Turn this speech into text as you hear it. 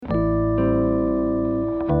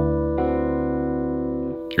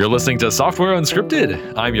You're listening to Software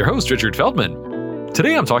Unscripted. I'm your host, Richard Feldman.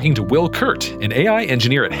 Today I'm talking to Will Kurt, an AI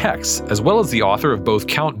engineer at Hex, as well as the author of both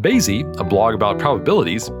Count Basie, a blog about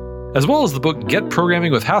probabilities, as well as the book Get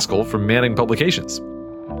Programming with Haskell from Manning Publications.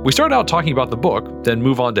 We start out talking about the book, then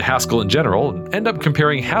move on to Haskell in general, and end up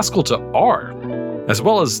comparing Haskell to R, as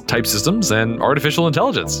well as type systems and artificial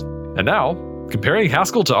intelligence. And now, comparing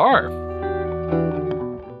Haskell to R.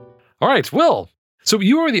 All right, Will. So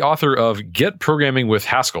you are the author of Get Programming with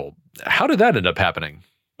Haskell. How did that end up happening?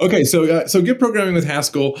 Okay, so Get Programming with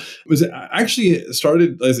Haskell was actually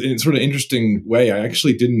started as in sort of interesting way. I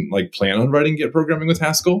actually didn't plan on writing Get Programming with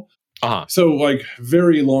Haskell. So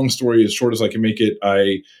very long story as short as I can make it.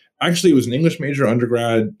 I actually was an English major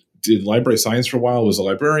undergrad, did library science for a while, was a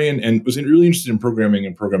librarian, and was really interested in programming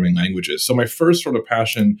and programming languages. So my first sort of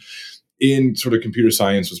passion in sort of computer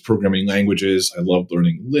science was programming languages. I loved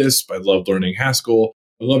learning Lisp. I loved learning Haskell.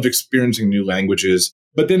 I loved experiencing new languages.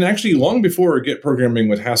 But then actually long before Get Programming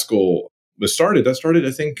with Haskell was started,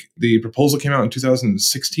 I think the proposal came out in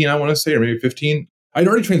 2016, I want to say, or maybe 15. I'd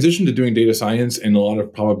already transitioned to doing data science and a lot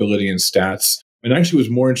of probability and stats, and actually was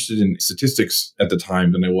more interested in statistics at the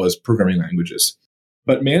time than I was programming languages.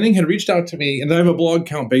 But Manning had reached out to me, and I have a blog,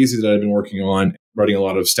 Count Basie, that I've been working on, writing a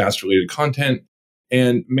lot of stats-related content.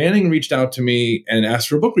 And Manning reached out to me and asked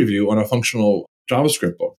for a book review on a functional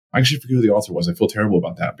JavaScript book. I actually forget who the author was. I feel terrible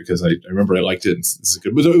about that because I remember I liked it. This is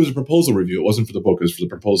good. But it was a proposal review. It wasn't for the book. It was for the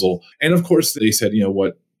proposal. And of course, they said, you know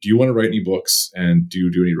what, do you want to write any books? And do you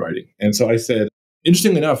do any writing? And so I said,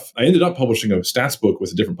 interestingly enough, I ended up publishing a stats book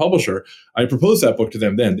with a different publisher. I proposed that book to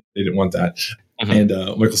them then. They didn't want that. And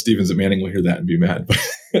Michael Stevens at Manning will hear that and be mad.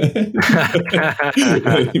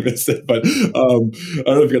 He missed it. But I don't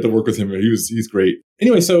know if you got to work with him. He's great.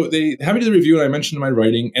 Anyway, so they had me do the review, and I mentioned my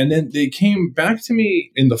writing. And then they came back to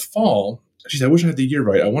me in the fall. Geez, I wish I had the year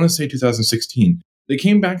right. I want to say 2016. They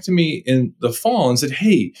came back to me in the fall and said,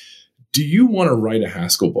 hey, do you want to write a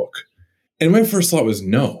Haskell book? And my first thought was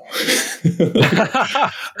no.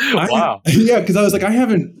 Wow. Because I was like, I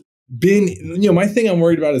haven't been, my thing I'm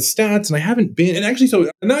worried about is stats, and I haven't been. And actually, so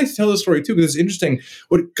now I tell this story too, because it's interesting.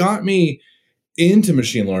 What got me into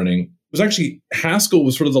machine learning was actually Haskell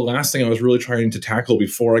was sort of the last thing I was really trying to tackle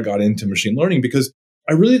before I got into machine learning, because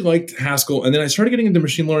I really liked Haskell. And then I started getting into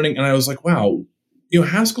machine learning, and I was like, wow,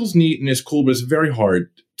 Haskell's neat and it's cool, but it's very hard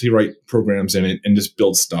to write programs in it and just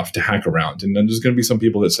build stuff to hack around. And then there's going to be some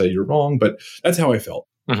people that say you're wrong, but that's how I felt.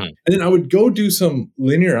 And then I would go do some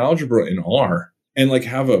linear algebra in R and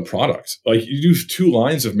have a product. You do 2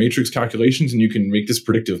 lines of matrix calculations and you can make this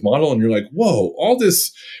predictive model. And you're like, whoa, all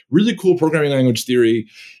this really cool programming language theory.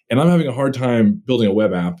 And I'm having a hard time building a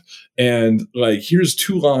web app. And here's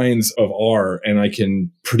 2 lines of R and I can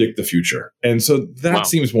predict the future. And so that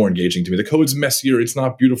seems more engaging to me. The code's messier. It's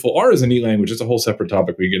not beautiful. R is a neat language. It's a whole separate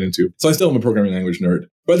topic we get into. So I still am a programming language nerd.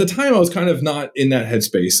 But at the time I was kind of not in that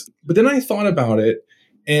headspace. But then I thought about it.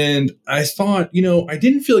 And I thought, I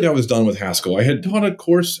didn't feel like I was done with Haskell. I had taught a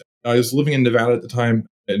course. I was living in Nevada at the time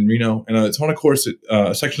in Reno, and I taught a course,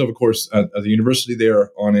 a section of a course at the university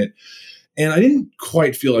there on it. And I didn't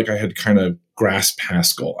quite feel like I had kind of grasped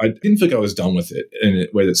Haskell. I didn't feel like I was done with it in a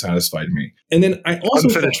way that satisfied me. And then I also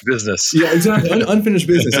unfinished business. Yeah, exactly. Unfinished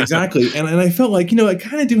business, exactly. And I felt like, I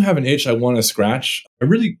kind of do have an itch I want to scratch. I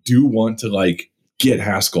really do want to get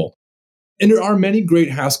Haskell. And there are many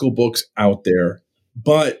great Haskell books out there.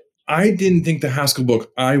 But I didn't think the Haskell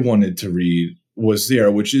book I wanted to read was there,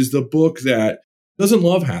 which is the book that doesn't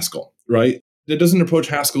love Haskell, right? That doesn't approach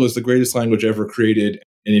Haskell as the greatest language ever created.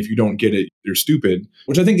 And if you don't get it, you're stupid,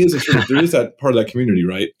 which I think is there is that part of that community,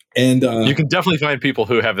 right? And you can definitely find people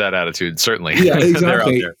who have that attitude, certainly. Yeah,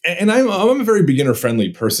 exactly. And I'm a very beginner-friendly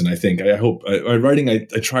person, I think. I hope. My writing, I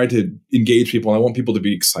try to engage people, and I want people to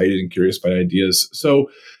be excited and curious by ideas.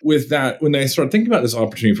 So with that, when I started thinking about this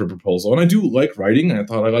opportunity for a proposal, and I do like writing, and I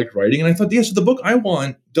thought I liked writing, and I thought, so the book I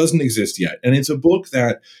want doesn't exist yet. And it's a book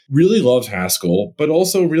that really loves Haskell, but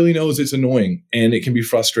also really knows it's annoying, and it can be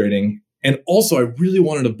frustrating. And also, I really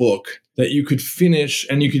wanted a book that you could finish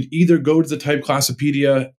and you could either go to the Type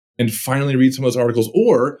Classopedia and finally read some of those articles,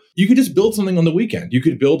 or you could just build something on the weekend. You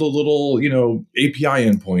could build a little, API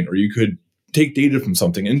endpoint, or you could take data from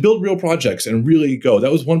something and build real projects and really go.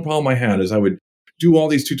 That was one problem I had, is I would do all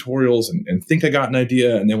these tutorials and think I got an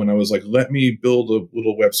idea. And then when I was like, let me build a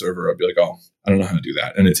little web server, I'd be like, oh, I don't know how to do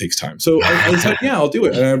that. And it takes time. So I was like, yeah, I'll do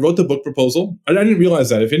it. And I wrote the book proposal. And I didn't realize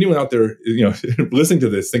that if anyone out there, listening to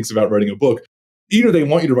this thinks about writing a book, either they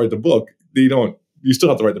want you to write the book, they don't you still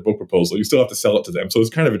have to write the book proposal. You still have to sell it to them. So it's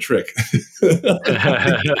kind of a trick.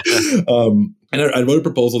 And I wrote a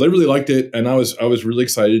proposal. They really liked it, and I was really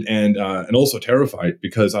excited and also terrified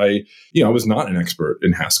because I was not an expert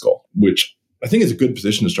in Haskell, which I think is a good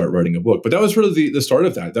position to start writing a book. But that was sort of the start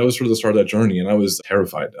of that. That was sort of the start of that journey, and I was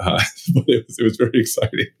terrified, but it was very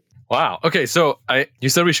exciting. Wow. Okay, so you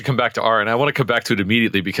said we should come back to R, and I want to come back to it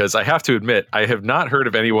immediately because I have to admit I have not heard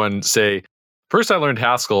of anyone say, first I learned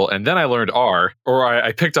Haskell, and then I learned R, or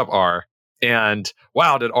I picked up R, and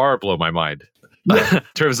wow, did R blow my mind. Yeah. In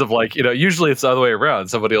terms of usually it's the other way around.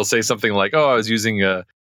 Somebody will say something like, oh, I was using a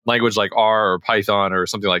language like R or Python or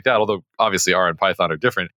something like that, although obviously R and Python are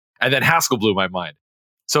different. And then Haskell blew my mind.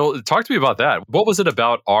 So talk to me about that. What was it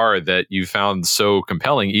about R that you found so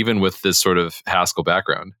compelling, even with this sort of Haskell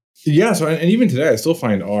background? Yeah, so and even today, I still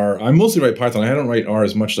find R. I mostly write Python. I don't write R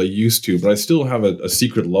as much as I used to, but I still have a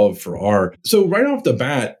secret love for R. So right off the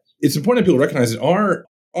bat, it's important that people recognize that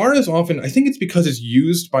R is often, I think it's because it's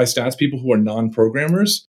used by stats people who are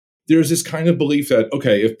non-programmers. There's this kind of belief that,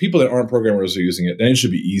 okay, if people that aren't programmers are using it, then it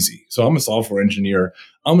should be easy. So I'm a software engineer.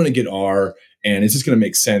 I'm going to get R, and it's just going to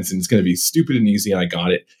make sense, and it's going to be stupid and easy, and I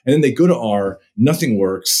got it. And then they go to R, nothing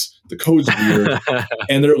works, the code's weird,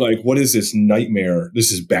 and they're like, what is this nightmare?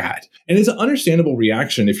 This is bad. And it's an understandable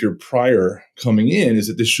reaction if you're prior coming in, is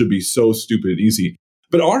that this should be so stupid and easy.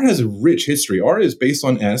 But R has a rich history. R is based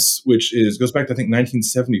on S, which goes back to, I think,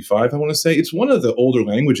 1975, I want to say. It's one of the older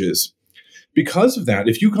languages. Because of that,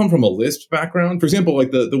 if you come from a Lisp background, for example,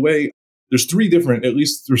 like the way there's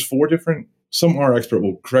there's four different, some R expert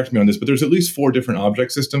will correct me on this, but there's at least 4 different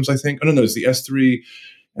object systems, I think. I don't know, it's the S3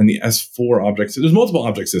 and the S4 objects. There's multiple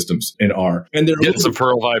object systems in R. And they're getting some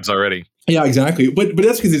Perl vibes already. Yeah, exactly. But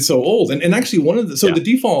that's because it's so old. And actually the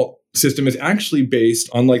default system is actually based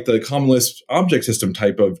on like the Common Lisp object system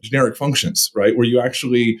type of generic functions, right? Where you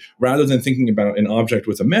actually, rather than thinking about an object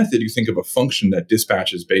with a method, you think of a function that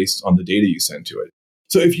dispatches based on the data you send to it.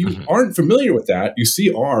 So if you aren't familiar with that, you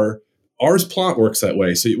see R's plot works that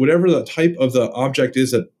way. So whatever the type of the object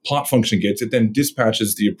is that plot function gets, it then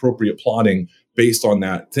dispatches the appropriate plotting based on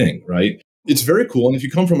that thing, right? It's very cool. And if you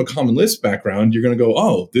come from a Common Lisp background, you're going to go,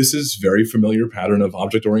 oh, this is very familiar pattern of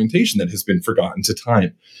object orientation that has been forgotten to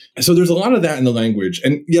time. So there's a lot of that in the language.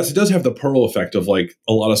 And yes, it does have the Perl effect of like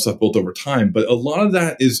a lot of stuff built over time, but a lot of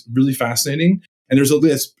that is really fascinating. And there's a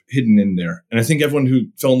Lisp hidden in there. And I think everyone who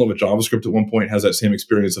fell in love with JavaScript at one point has that same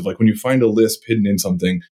experience of like when you find a Lisp hidden in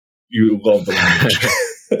something, you love the language.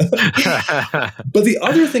 But the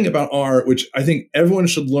other thing about R, which I think everyone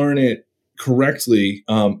should learn it correctly,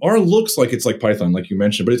 R looks like it's like Python, like you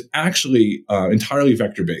mentioned, but it's actually entirely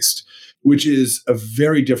vector-based, which is a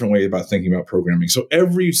very different way about thinking about programming. So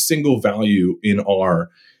every single value in R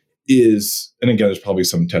is, and again, there's probably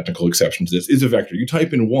some technical exception to this, is a vector. You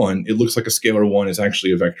type in 1, it looks like a scalar 1 is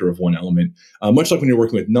actually a vector of one element, much like when you're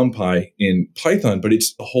working with NumPy in Python, but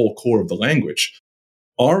it's the whole core of the language.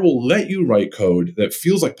 R will let you write code that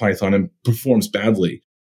feels like Python and performs badly,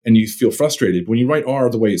 and you feel frustrated. When you write R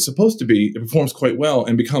the way it's supposed to be, it performs quite well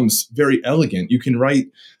and becomes very elegant. You can write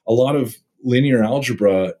a lot of linear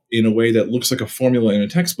algebra in a way that looks like a formula in a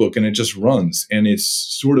textbook, and it just runs. And it's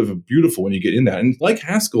sort of beautiful when you get in that. And like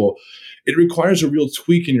Haskell, it requires a real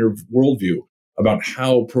tweak in your worldview about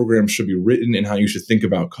how programs should be written and how you should think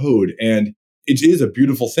about code. And it is a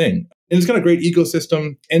beautiful thing. And it's got a great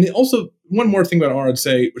ecosystem. And also, one more thing about R I'd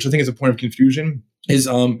say, which I think is a point of confusion, is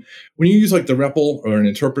when you use like the REPL or an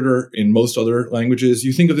interpreter in most other languages,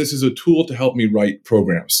 you think of this as a tool to help me write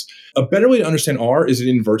programs. A better way to understand R is it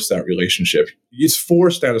inverts that relationship. It's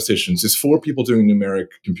for statisticians. It's for people doing numeric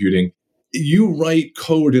computing. You write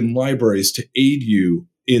code in libraries to aid you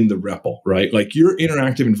in the REPL, right? Like your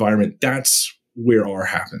interactive environment, that's where R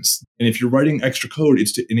happens. And if you're writing extra code,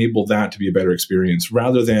 it's to enable that to be a better experience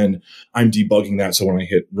rather than I'm debugging that. So when I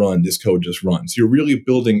hit run, this code just runs. You're really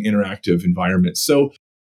building interactive environments. So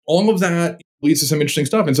all of that leads to some interesting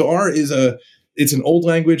stuff. And so R it's an old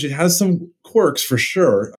language. It has some quirks for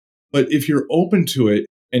sure. But if you're open to it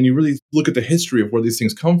and you really look at the history of where these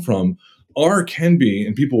things come from, R can be,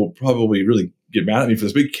 and people will probably really get mad at me for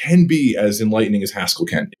this, but it can be as enlightening as Haskell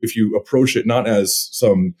can. If you approach it not as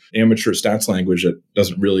some amateur stats language that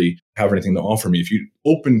doesn't really have anything to offer me, if you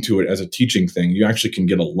open to it as a teaching thing, you actually can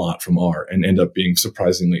get a lot from R and end up being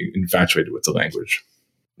surprisingly infatuated with the language.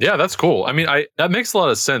 Yeah, that's cool. I mean, that makes a lot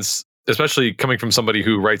of sense, especially coming from somebody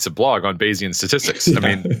who writes a blog on Bayesian statistics. Yeah.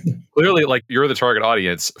 I mean, clearly, like you're the target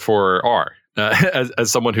audience for R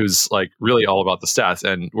as someone who's like really all about the stats.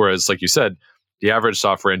 And whereas, like you said, the average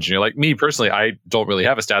software engineer, like me personally, I don't really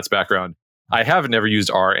have a stats background. I have never used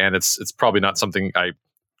R, and it's probably not something I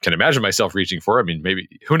can imagine myself reaching for. I mean, maybe,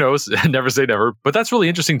 who knows? Never say never. But that's really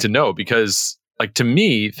interesting to know because, like, to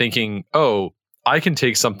me, thinking, oh, I can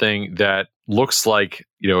take something that looks like,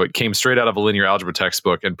 it came straight out of a linear algebra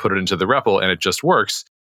textbook and put it into the REPL and it just works.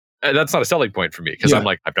 And that's not a selling point for me because I'm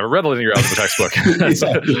like, I've never read a linear algebra textbook.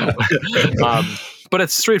 But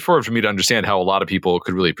it's straightforward for me to understand how a lot of people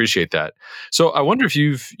could really appreciate that. So I wonder if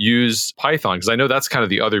you've used Python, because I know that's kind of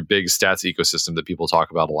the other big stats ecosystem that people talk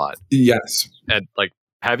about a lot. Yes. And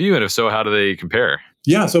have you? And if so, how do they compare?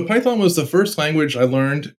 Yeah. So Python was the first language I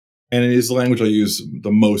learned, and it is the language I use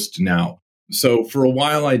the most now. So for a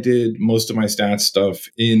while, I did most of my stats stuff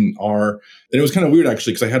in R. And it was kind of weird,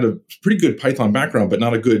 actually, because I had a pretty good Python background, but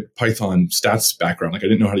not a good Python stats background. Like, I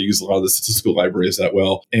didn't know how to use a lot of the statistical libraries that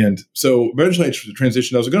well. And so eventually I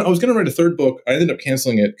transitioned. I was going to write a third book. I ended up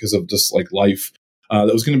canceling it because of just life.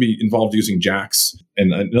 That was going to be involved using JAX.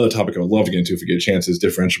 And another topic I would love to get into if we get a chance is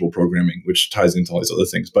differentiable programming, which ties into all these other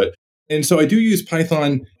things. And so I do use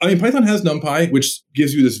Python. I mean, Python has NumPy, which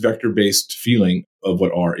gives you this vector-based feeling of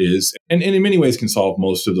what R is. And in many ways can solve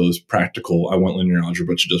most of those practical, I want linear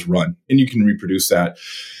algebra to just run. And you can reproduce that.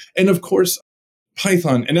 And of course,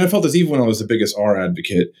 Python, and I felt this even when I was the biggest R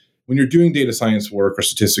advocate, when you're doing data science work or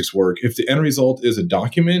statistics work, if the end result is a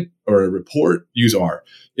document or a report, use R.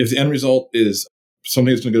 If the end result is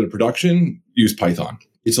something that's going to go to production, use Python.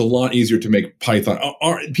 It's a lot easier to make Python.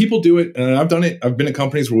 People do it, and I've done it. I've been at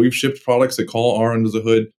companies where we've shipped products that call R under the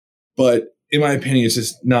hood. But in my opinion, it's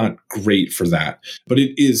just not great for that. But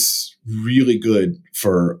it is really good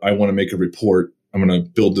for, I want to make a report. I'm going to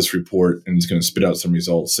build this report, and it's going to spit out some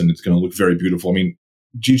results, and it's going to look very beautiful. I mean,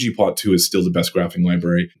 ggplot2 is still the best graphing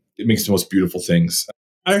library. It makes the most beautiful things.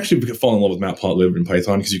 I actually fall in love with matplotlib in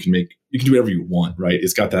Python because you can do whatever you want, right?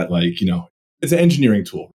 It's got that it's an engineering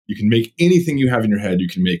tool. You can make anything you have in your head, you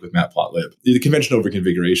can make with matplotlib. The convention over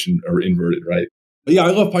configuration are inverted, right? But yeah,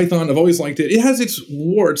 I love Python. I've always liked it. It has its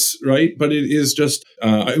warts, right? But it is just,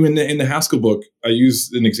 in the Haskell book, I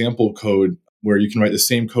use an example code where you can write the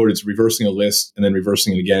same code. It's reversing a list and then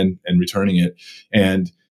reversing it again and returning it.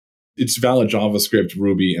 And it's valid JavaScript,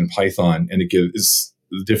 Ruby, and Python. And it gives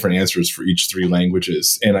different answers for each three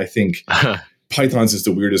languages. And I think Python's is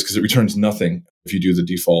the weirdest because it returns nothing if you do the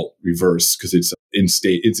default reverse, because it's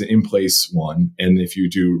it's an in-place one. And if you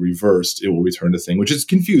do reversed, it will return the thing, which is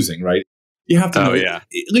confusing, right? You have to know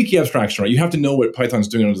leaky abstraction, right? You have to know what Python's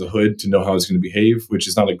doing under the hood to know how it's going to behave, which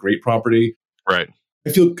is not a great property. Right. I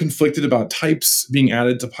feel conflicted about types being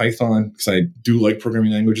added to Python because I do like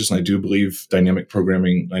programming languages, and I do believe dynamic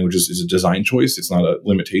programming languages is a design choice. It's not a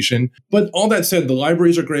limitation. But all that said, the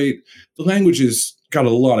libraries are great. The language has got a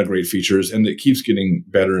lot of great features, and it keeps getting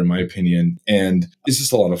better, in my opinion. And it's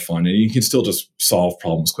just a lot of fun, and you can still just solve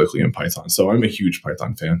problems quickly in Python. So I'm a huge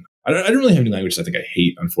Python fan. I don't really have any languages I think I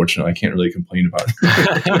hate, unfortunately. I can't really complain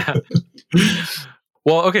about it.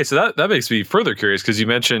 Well, okay, so that makes me further curious because you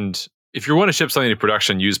mentioned if you want to ship something to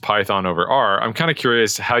production, use Python over R. I'm kind of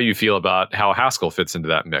curious how you feel about how Haskell fits into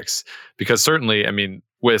that mix. Because certainly, I mean,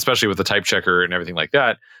 especially with the type checker and everything like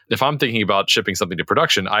that, if I'm thinking about shipping something to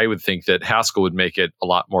production, I would think that Haskell would make it a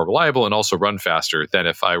lot more reliable and also run faster than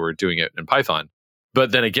if I were doing it in Python.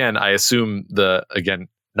 But then again, I assume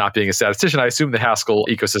not being a statistician, I assume the Haskell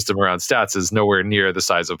ecosystem around stats is nowhere near the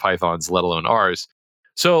size of Python's, let alone ours.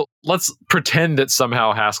 So let's pretend that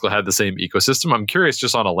somehow Haskell had the same ecosystem. I'm curious,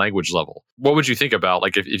 just on a language level, what would you think about,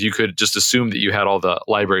 like, if you could just assume that you had all the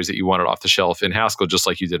libraries that you wanted off the shelf in Haskell, just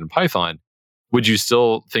like you did in Python, would you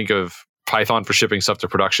still think of Python for shipping stuff to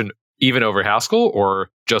production, even over Haskell, or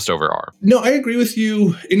just over R? No, I agree with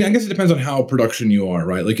you. And I guess it depends on how production you are,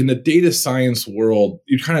 right? Like in the data science world,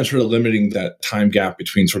 you're kind of sort of limiting that time gap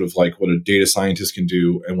between sort of like what a data scientist can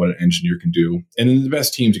do and what an engineer can do. And in the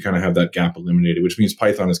best teams, you kind of have that gap eliminated, which means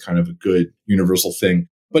Python is kind of a good universal thing.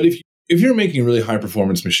 But if you're making really high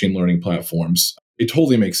performance machine learning platforms, it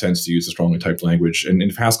totally makes sense to use a strongly typed language. And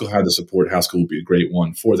if Haskell had the support, Haskell would be a great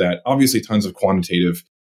one for that. Obviously, tons of quantitative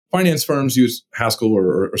finance firms use Haskell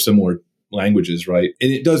or similar languages, right?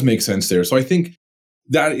 And it does make sense there. So I think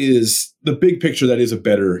that is the big picture. That is a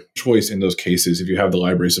better choice in those cases if you have the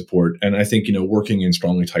library support. And I think, working in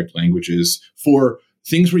strongly typed languages for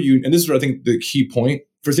things where and this is, I think, the key point,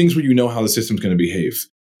 for things where you know how the system's going to behave,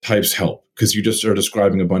 types help because you just are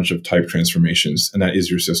describing a bunch of type transformations and that is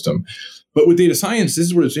your system. But with data science, this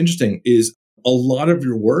is where it's interesting, is a lot of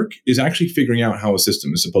your work is actually figuring out how a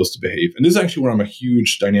system is supposed to behave. And this is actually where I'm a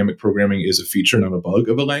huge dynamic programming is a feature, not a bug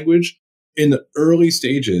of a language. In the early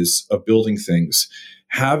stages of building things,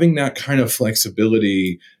 having that kind of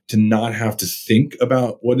flexibility to not have to think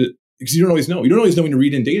about because you don't always know. You don't always know when you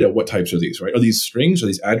read in data, what types are these, right? Are these strings? Are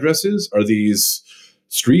these addresses? Are these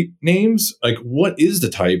street names. Like, what is the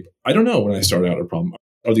type? I don't know when I start out a problem.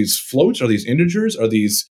 Are these floats? Are these integers? Are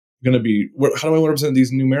these going to be, how do I want to represent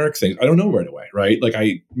these numeric things? I don't know right away, right? Like,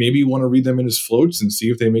 I maybe want to read them in as floats and see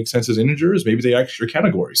if they make sense as integers. Maybe they actually are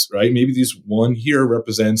categories, right? Maybe this one here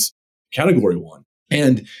represents category one.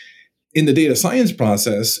 And in the data science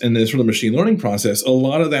process and the sort of machine learning process, a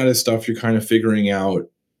lot of that is stuff you're kind of figuring out.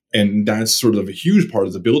 And that's sort of a huge part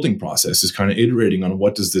of the building process, is kind of iterating on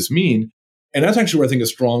what does this mean. And that's actually where I think a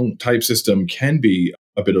strong type system can be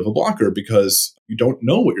a bit of a blocker, because you don't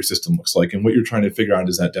know what your system looks like, and what you're trying to figure out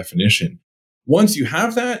is that definition. Once you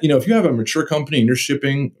have that, if you have a mature company and you're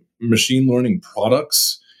shipping machine learning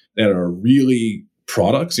products that are really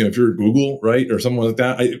products, if you're Google, right, or something like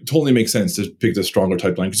that, it totally makes sense to pick the stronger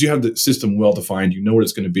type line, because you have the system well defined, you know what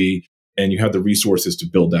it's going to be, and you have the resources to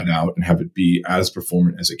build that out and have it be as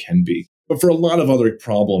performant as it can be. But for a lot of other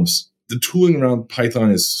problems, the tooling around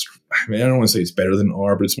Python is, I don't want to say it's better than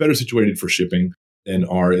R, but it's better situated for shipping than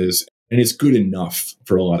R is. And it's good enough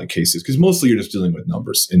for a lot of cases, because mostly you're just dealing with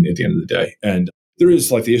numbers at the end of the day. And there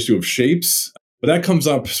is like the issue of shapes, but that comes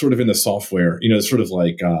up sort of in the software, it's sort of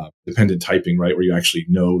like dependent typing, right? Where you actually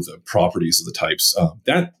know the properties of the types.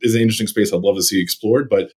 That is an interesting space I'd love to see explored,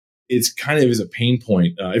 but it's kind of is a pain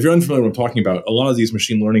point. If you're unfamiliar with what I'm talking about, a lot of these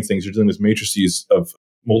machine learning things, you're dealing with matrices of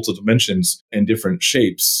multiple dimensions and different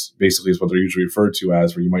shapes, basically, is what they're usually referred to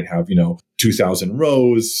as, where you might have, 2,000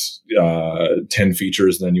 rows, 10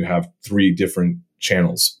 features, and then you have 3 different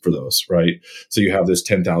channels for those, right? So you have this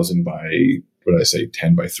 10,000 by,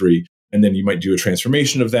 10 by 3. And then you might do a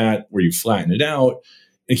transformation of that where you flatten it out.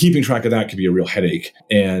 And keeping track of that could be a real headache.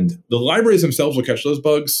 And the libraries themselves will catch those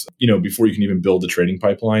bugs, before you can even build the training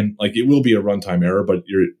pipeline. Like, it will be a runtime error, but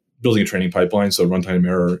you're building a training pipeline, so runtime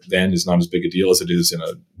error then is not as big a deal as it is in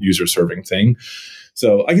a user-serving thing.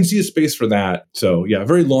 So I can see a space for that. So yeah, a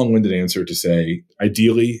very long-winded answer to say,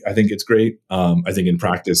 ideally, I think it's great. I think in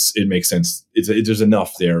practice, it makes sense. There's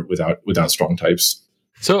enough there without strong types.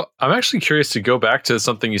 So I'm actually curious to go back to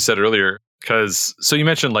something you said earlier, because so you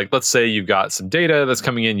mentioned, like, let's say you've got some data that's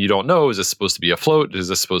coming in, you don't know, is this supposed to be a float? Is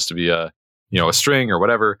this supposed to be a string or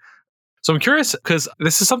whatever? So I'm curious, because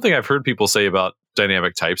this is something I've heard people say about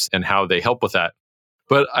dynamic types and how they help with that.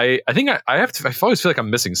 But I think I always feel like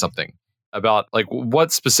I'm missing something about, like,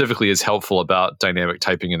 what specifically is helpful about dynamic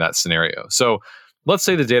typing in that scenario. So let's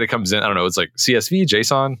say the data comes in, I don't know, it's like CSV,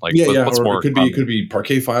 JSON, like what's or more? It could be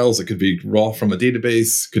Parquet files, it could be raw from a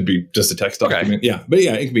database, could be just a text document. Okay. Yeah, but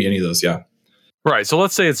yeah, it could be any of those. Yeah. Right. So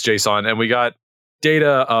let's say it's JSON, and we got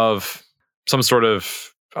data of some sort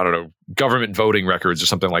of, I don't know, government voting records or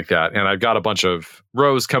something like that. And I've got a bunch of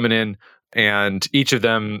rows coming in, and each of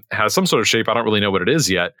them has some sort of shape. I don't really know what it is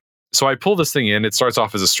yet. So I pull this thing in. It starts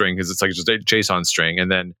off as a string because it's like just a JSON string. And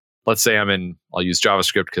then let's say I'll use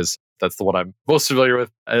JavaScript because that's the one I'm most familiar with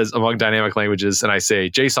as among dynamic languages. And I say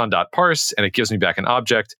JSON.parse, and it gives me back an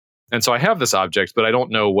object. And so I have this object, but I don't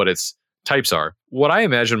know what its types are. What I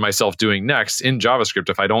imagine myself doing next in JavaScript,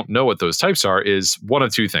 if I don't know what those types are, is one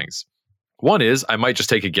of two things. One is I might just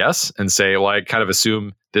take a guess and say, well, I kind of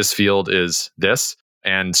assume this field is this.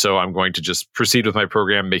 And so I'm going to just proceed with my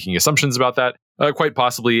program making assumptions about that, quite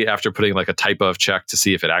possibly after putting like a type of check to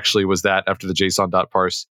see if it actually was that after the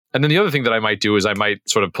JSON.parse. And then the other thing that I might do is I might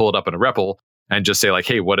sort of pull it up in a REPL and just say like,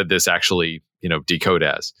 hey, what did this actually, decode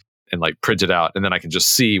as? And like print it out. And then I can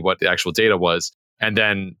just see what the actual data was. And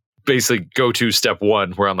then basically go to step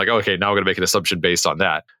one where I'm like, okay, now I'm going to make an assumption based on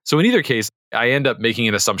that. So in either case, I end up making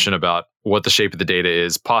an assumption about what the shape of the data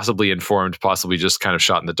is, possibly informed, possibly just kind of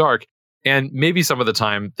shot in the dark. And maybe some of the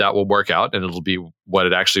time that will work out and it'll be what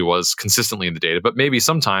it actually was consistently in the data. But maybe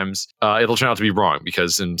sometimes it'll turn out to be wrong,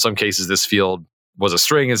 because in some cases this field was a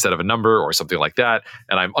string instead of a number or something like that.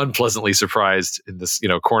 And I'm unpleasantly surprised in this,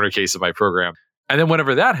 corner case of my program. And then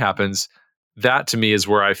whenever that happens, that to me is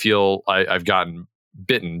where I feel I've gotten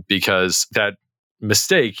bitten, because that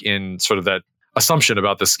mistake in sort of that assumption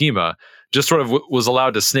about the schema just sort of was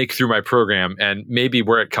allowed to snake through my program, and maybe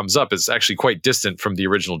where it comes up is actually quite distant from the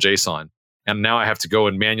original JSON. And now I have to go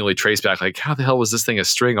and manually trace back, like, how the hell was this thing a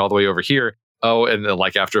string all the way over here? Oh, and then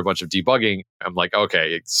like after a bunch of debugging, I'm like,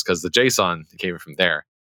 okay, it's because the JSON came from there.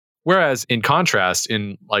 Whereas in contrast,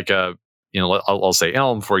 in like I'll say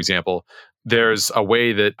Elm, for example, there's a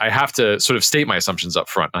way that I have to sort of state my assumptions up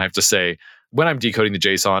front. I have to say, when I'm decoding the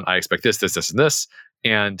JSON, I expect this, this, this, and this.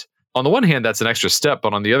 And on the one hand, that's an extra step.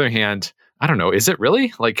 But on the other hand, I don't know, is it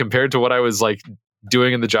really? Like compared to what I was like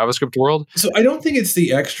doing in the JavaScript world? So I don't think it's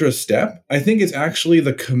the extra step. I think it's actually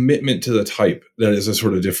the commitment to the type that is a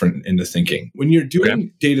sort of different in the thinking. When you're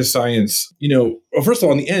doing data science, well, first of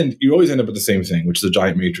all, in the end, you always end up with the same thing, which is a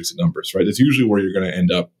giant matrix of numbers, right? That's usually where you're going to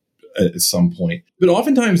end up at some point. But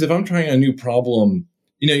oftentimes, if I'm trying a new problem,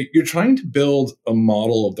 you're trying to build a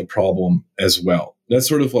model of the problem as well. That's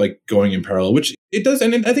sort of like going in parallel, which it does.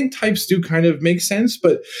 And I think types do kind of make sense,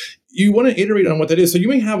 but you want to iterate on what that is. So you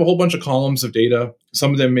may have a whole bunch of columns of data.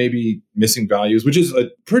 Some of them may be missing values, which is a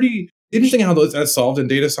pretty interesting how that's solved in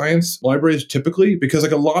data science libraries typically, because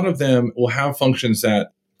like a lot of them will have functions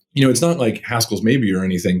that, it's not like Haskell's maybe or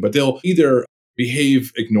anything, but they'll either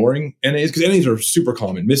behave ignoring NAs, because NAs are super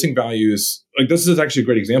common. Missing values, like this is actually a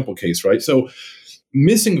great example case, right? So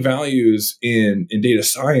missing values in data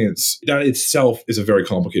science, that itself is a very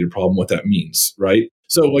complicated problem, what that means, right?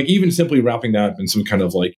 So like even simply wrapping that in some kind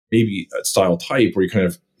of like maybe a style type where you kind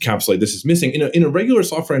of encapsulate this is missing. In a regular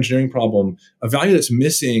software engineering problem, a value that's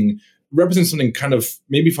missing represents something kind of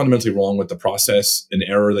maybe fundamentally wrong with the process, an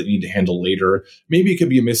error that you need to handle later. Maybe it could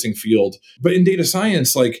be a missing field. But in data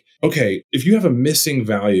science, like, okay, if you have a missing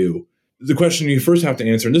value, the question you first have to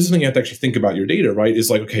answer, and this is something you have to actually think about your data, right? Is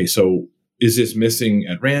like, okay, so is this missing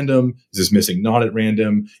at random? Is this missing not at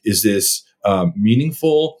random? Is this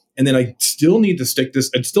meaningful? And then I still need to stick this,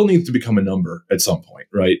 it still needs to become a number at some point,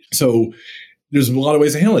 right? So there's a lot of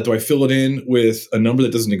ways to handle it. Do I fill it in with a number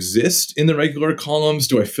that doesn't exist in the regular columns?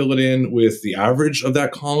 Do I fill it in with the average of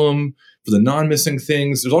that column for the non-missing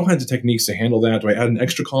things? There's all kinds of techniques to handle that. Do I add an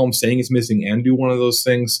extra column saying it's missing and do one of those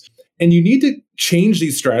things? And you need to change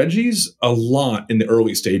these strategies a lot in the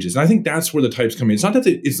early stages. And I think that's where the types come in. It's not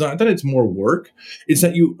that it's more work. It's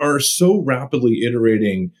that you are so rapidly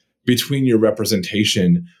iterating between your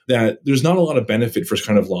representation that there's not a lot of benefit for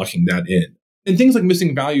kind of locking that in. And things like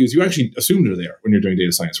missing values, you actually assume they're there when you're doing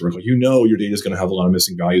data science work. Like, your data is going to have a lot of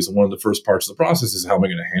missing values. And one of the first parts of the process is how am I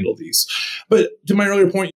going to handle these? But to my earlier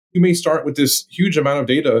point, you may start with this huge amount of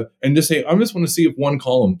data and just say, I just want to see if one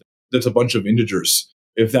column that's a bunch of integers,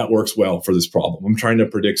 if that works well for this problem. I'm trying to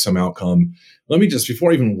predict some outcome. Let me just,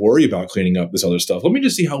 before I even worry about cleaning up this other stuff, let me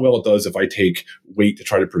just see how well it does if I take weight to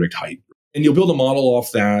try to predict height. And you'll build a model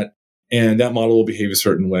off that. And that model will behave a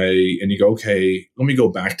certain way. And you go, okay, let me go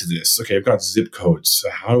back to this. Okay, I've got zip codes. So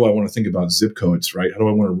how do I want to think about zip codes, right? How do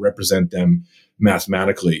I want to represent them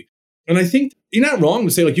mathematically? And I think you're not wrong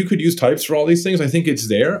to say, like, you could use types for all these things. I think it's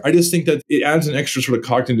there. I just think that it adds an extra sort of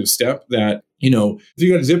cognitive step that, if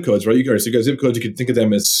you got zip codes, right? You got zip codes, you could think of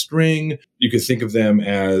them as string. You could think of them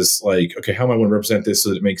as like, okay, how am I going to represent this so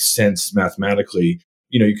that it makes sense mathematically?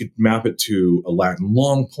 You could map it to a Latin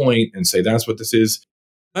long point and say, that's what this is.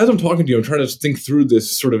 As I'm talking to you, I'm trying to think through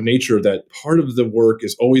this sort of nature that part of the work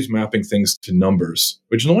is always mapping things to numbers,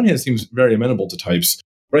 which on the one hand seems very amenable to types.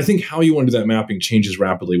 But I think how you want to do that mapping changes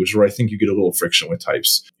rapidly, which is where I think you get a little friction with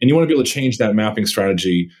types. And you want to be able to change that mapping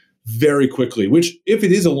strategy very quickly, which if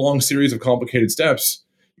it is a long series of complicated steps,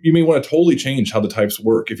 you may want to totally change how the types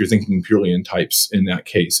work if you're thinking purely in types in that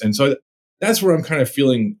case. And so that's where I'm kind of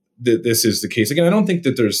feeling that this is the case. Again, I don't think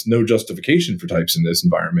that there's no justification for types in this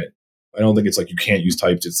environment. I don't think it's like you can't use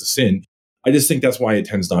types, it's a sin. I just think that's why it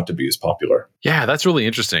tends not to be as popular. Yeah, that's really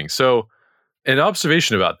interesting. So an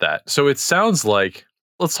observation about that. So it sounds like,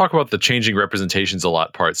 let's talk about the changing representations a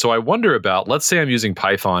lot part. So I wonder about, let's say I'm using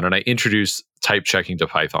Python and I introduce type checking to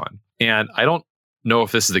Python. And I don't know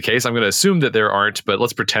if this is the case. I'm going to assume that there aren't, but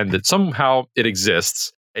let's pretend that somehow it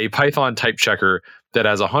exists. A Python type checker that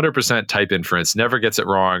has 100% type inference, never gets it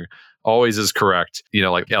wrong, always is correct,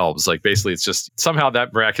 like elves. Like basically it's just somehow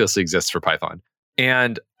that miraculously exists for Python.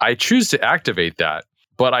 And I choose to activate that,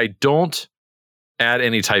 but I don't add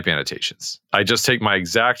any type annotations. I just take my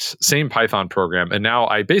exact same Python program, and now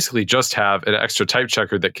I basically just have an extra type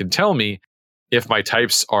checker that can tell me if my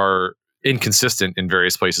types are inconsistent in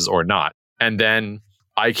various places or not. And then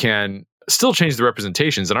I can still change the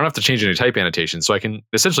representations. I don't have to change any type annotations. So I can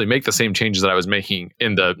essentially make the same changes that I was making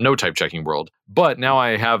in the no type checking world. But now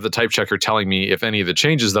I have the type checker telling me if any of the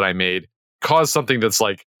changes that I made cause something that's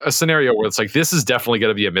like a scenario where it's like, this is definitely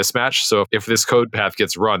going to be a mismatch. So if this code path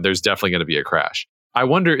gets run, there's definitely going to be a crash. I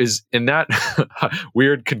wonder, is in that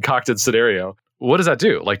weird concocted scenario, what does that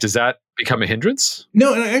do? Like, does that become a hindrance?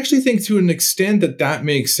 No, and I actually think to an extent that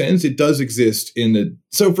makes sense. It does exist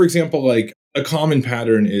so for example, like a common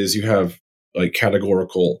pattern is you have like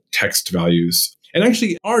categorical text values. And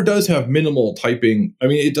actually, R does have minimal typing. I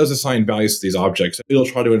mean, it does assign values to these objects. It'll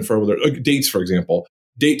try to infer whether, like dates, for example.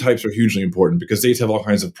 Date types are hugely important because dates have all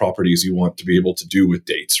kinds of properties you want to be able to do with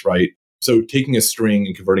dates, right? So taking a string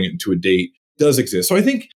and converting it into a date does exist. So I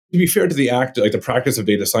think, to be fair to the act, like the practice of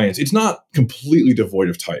data science, it's not completely devoid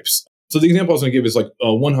of types. So the example I was going to give is like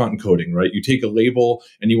one-hot encoding, right? You take a label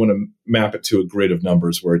and you want to map it to a grid of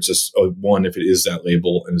numbers where it's just a 1 if it is that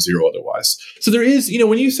label and a 0 otherwise. So there is,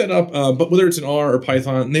 when you set up, but whether it's in R or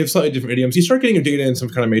Python, and they have slightly different idioms, you start getting your data in some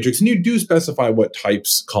kind of matrix, and you do specify what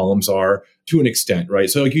types columns are to an extent, right?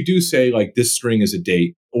 So like you do say like this string is a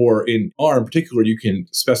date, or in R in particular, you can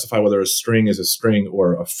specify whether a string is a string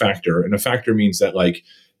or a factor. And a factor means that like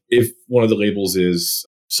if one of the labels is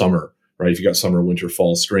summer, right? If you got summer, winter,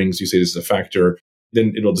 fall strings, you say this is a factor,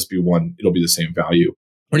 then it'll just be 1. It'll be the same value.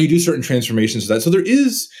 When you do certain transformations of that. So there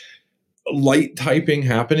is light typing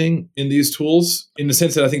happening in these tools in the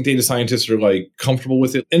sense that I think data scientists are like comfortable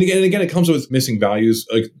with it. And again, it comes with missing values.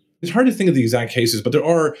 Like it's hard to think of the exact cases, but there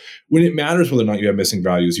are, when it matters whether or not you have missing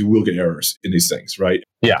values, you will get errors in these things, right?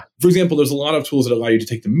 Yeah. For example, there's a lot of tools that allow you to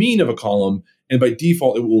take the mean of a column, and by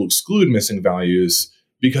default, it will exclude missing values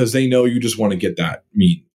because they know you just want to get that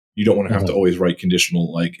mean. You don't want to have to always write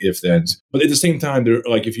conditional like if-thens. But at the same time,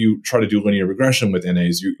 like if you try to do linear regression with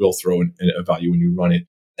NAs, you will throw in a value when you run it.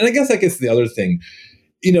 And I guess that gets to the other thing.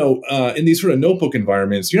 In these sort of notebook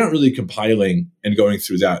environments, you're not really compiling and going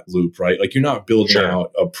through that loop, right? Like you're not building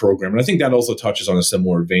out a program. And I think that also touches on a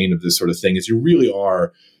similar vein of this sort of thing, is you really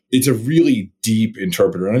are, it's a really deep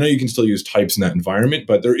interpreter. And I know you can still use types in that environment,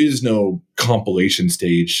 but there is no compilation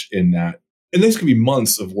stage in that. And this could be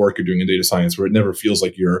months of work you're doing in data science where it never feels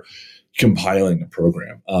like you're compiling a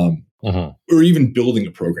program or even building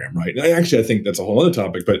a program, right? And I think that's a whole other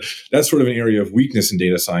topic, but that's sort of an area of weakness in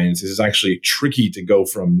data science. Is it's actually tricky to go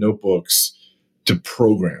from notebooks to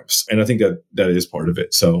programs. And I think that is part of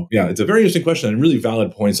it. So yeah, it's a very interesting question and really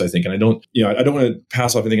valid points, I think. And I don't want to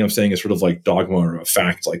pass off anything I'm saying as sort of like dogma or a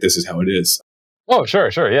fact, like this is how it is. Oh, sure.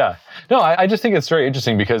 Yeah. No, I just think it's very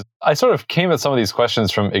interesting because I sort of came at some of these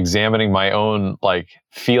questions from examining my own like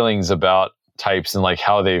feelings about types and like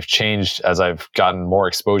how they've changed as I've gotten more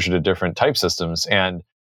exposure to different type systems. And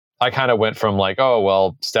I kind of went from like, oh,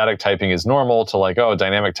 well, static typing is normal to like, oh,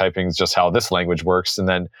 dynamic typing is just how this language works. And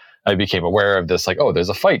then I became aware of this, like, oh, there's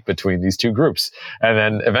a fight between these two groups. And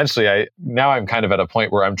then eventually I'm kind of at a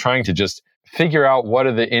point where I'm trying to just figure out what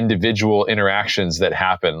are the individual interactions that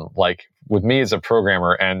happen, like with me as a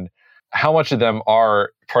programmer, and how much of them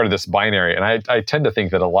are part of this binary. And I tend to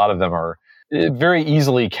think that a lot of them are very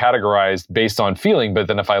easily categorized based on feeling. But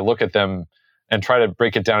then if I look at them and try to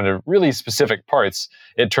break it down to really specific parts,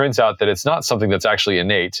 it turns out that it's not something that's actually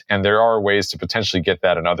innate. And there are ways to potentially get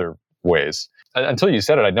that in other ways. Until you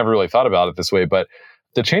said it, I'd never really thought about it this way. But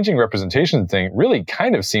the changing representation thing really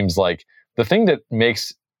kind of seems like the thing that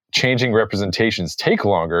makes changing representations take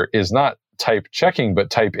longer is not type checking, but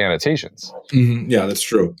type annotations. Mm-hmm. Yeah, that's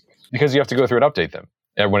true. Because you have to go through and update them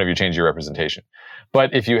whenever you change your representation.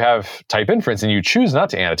 But if you have type inference and you choose not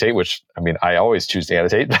to annotate, which, I mean, I always choose to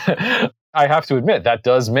annotate, I have to admit that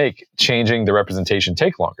does make changing the representation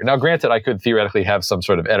take longer. Now, granted, I could theoretically have some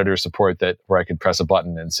sort of editor support where I could press a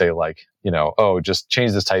button and say like, just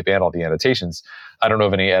change this type and all the annotations. I don't know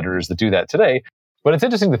of any editors that do that today. But it's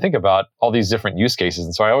interesting to think about all these different use cases.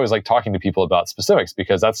 And so I always like talking to people about specifics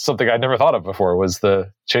because that's something I'd never thought of before, was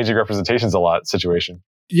the changing representations a lot situation.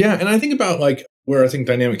 Yeah. And I think about like where I think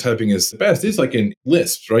dynamic typing is the best is like in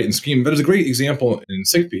Lisp, right? In Scheme. But there's a great example in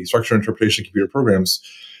SIGP, Structure Interpretation Computer Programs,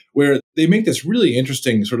 where they make this really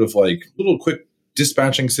interesting sort of like little quick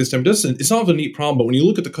dispatching system. It solves a neat problem, but when you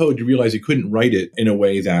look at the code, you realize you couldn't write it in a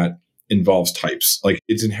way that involves types. Like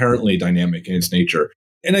it's inherently dynamic in its nature.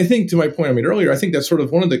 And I think to my point I made earlier, I think that's sort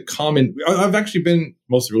of one of the common, I've actually been,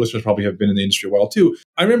 most of your listeners probably have been in the industry a while too.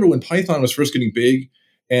 I remember when Python was first getting big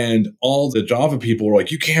and all the Java people were like,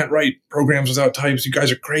 you can't write programs without types. You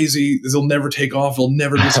guys are crazy. This will never take off. It'll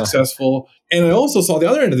never be successful. And I also saw the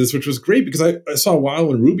other end of this, which was great because I saw a while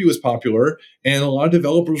when Ruby was popular and a lot of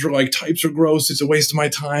developers were like, types are gross. It's a waste of my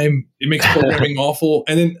time. It makes programming awful.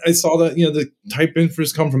 And then I saw that, the type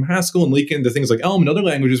inference come from Haskell and leak into things like Elm and other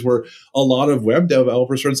languages where a lot of web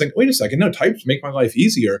developers started saying, wait a second, no, types make my life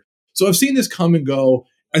easier. So I've seen this come and go.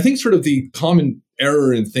 I think sort of the common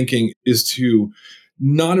error in thinking is to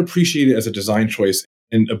not appreciate it as a design choice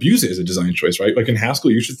and abuse it as a design choice, right? Like in Haskell,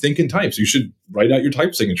 you should think in types. You should write out your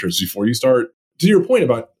type signatures before you start. To your point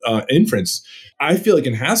about inference, I feel like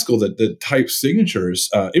in Haskell that the type signatures,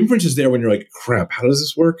 inference is there when you're like, crap, how does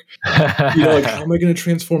this work? Like, how am I going to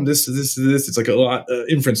transform this to this to this? It's like a lot,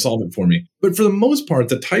 inference solve it for me. But for the most part,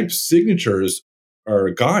 the type signatures are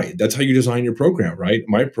a guide. That's how you design your program, right?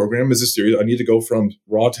 My program is a series. I need to go from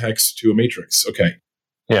raw text to a matrix. Okay.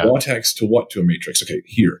 Yeah. Raw text to what to a matrix? Okay,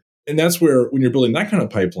 here. And that's where, when you're building that kind of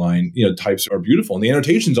pipeline, types are beautiful. And the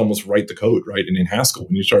annotations almost write the code, right? And in Haskell,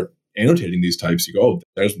 when you start annotating these types, you go, oh,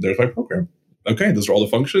 there's my program. okay, those are all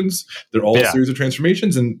the functions. They're all a series of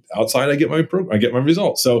transformations, and outside I get my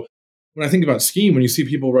results. So when I think about Scheme, when you see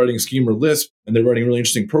people writing Scheme or Lisp and they're writing really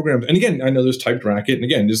interesting programs, and again, I know there's typed racket, and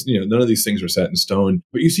again, just none of these things are set in stone,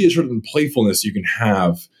 but you see a certain playfulness you can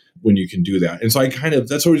have when you can do that. And so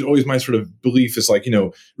that's always my sort of belief is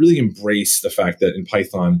really embrace the fact that in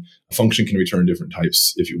Python, a function can return different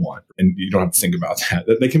types if you want. And you don't have to think about that.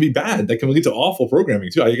 They can be bad. That can lead to awful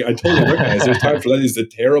programming too. I totally recognize there's times where that is a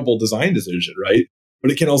terrible design decision, right?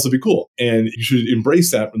 But it can also be cool. And you should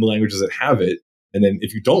embrace that in the languages that have it. And then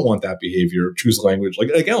if you don't want that behavior, choose a language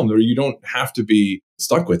like Elm, where you don't have to be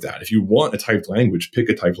stuck with that. If you want a typed language, pick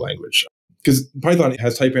a typed language. Because Python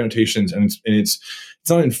has type annotations, and it's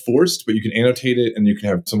not enforced, but you can annotate it and you can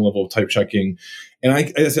have some level of type checking. And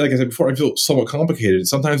like I said before, I feel somewhat complicated.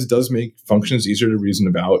 Sometimes it does make functions easier to reason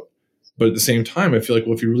about. But at the same time, I feel like,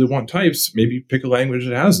 well, if you really want types, maybe pick a language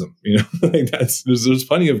that has them. There's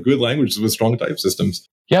plenty of good languages with strong type systems.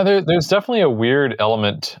 Yeah, there's definitely a weird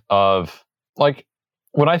element of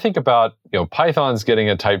when I think about Python's getting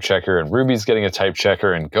a type checker and Ruby's getting a type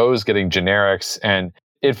checker and Go's getting generics, and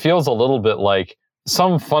it feels a little bit like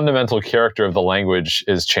some fundamental character of the language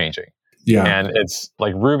is changing. Yeah. And it's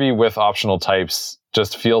like Ruby with optional types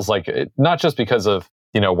just feels like it, not just because of,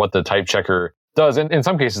 what the type checker does. And in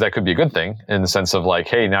some cases, that could be a good thing in the sense of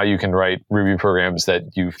hey, now you can write Ruby programs that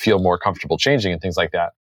you feel more comfortable changing and things like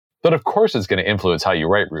that. But of course, it's going to influence how you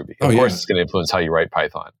write Ruby. Of course, it's going to influence how you write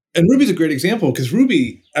Python. And Ruby's a great example because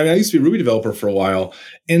Ruby, I used to be a Ruby developer for a while,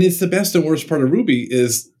 and it's the best and worst part of Ruby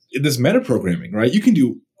is this metaprogramming, right? You can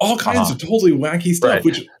do all kinds of totally wacky stuff,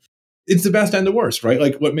 which it's the best and the worst,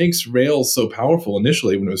 right? What makes Rails so powerful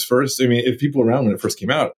initially when it was first, if people were around when it first came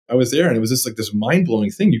out, I was there and it was just this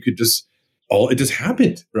mind-blowing thing. You could it just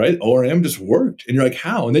happened, right? ORM just worked. And you're like,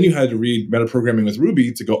 how? And then you had to read metaprogramming with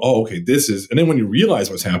Ruby to go, oh, okay, this is, and then when you realize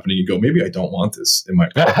what's happening, you go, maybe I don't want this in my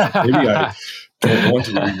project. Maybe I don't want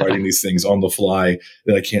to be rewriting these things on the fly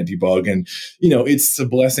that I can't debug. And, it's a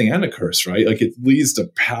blessing and a curse, right? It leads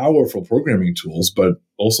to powerful programming tools, but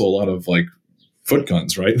also a lot of foot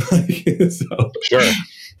guns, right? Sure.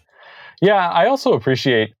 Yeah, I also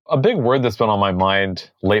appreciate a big word that's been on my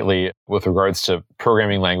mind lately with regards to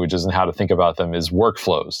programming languages and how to think about them is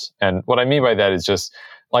workflows. And what I mean by that is just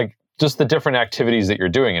the different activities that you're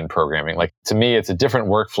doing in programming. To me, it's a different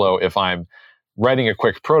workflow if I'm writing a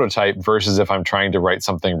quick prototype versus if I'm trying to write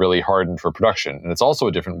something really hardened for production. And it's also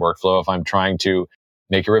a different workflow if I'm trying to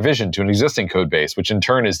make a revision to an existing code base, which in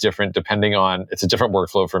turn is different it's a different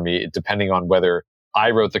workflow for me, depending on whether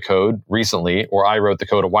I wrote the code recently, or I wrote the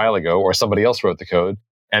code a while ago, or somebody else wrote the code.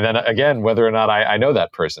 And then again, whether or not I know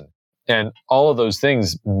that person. And all of those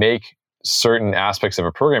things make certain aspects of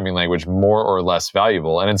a programming language more or less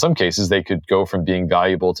valuable. And in some cases, they could go from being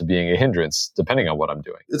valuable to being a hindrance, depending on what I'm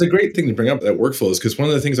doing. It's a great thing to bring up, that workflows, because one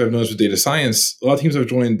of the things I've noticed with data science, a lot of teams I've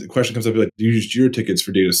joined, the question comes up do you use Jira tickets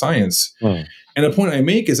for data science? And the point I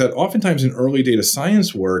make is that oftentimes in early data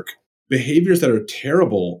science work, behaviors that are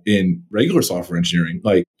terrible in regular software engineering,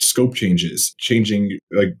 like scope changes, changing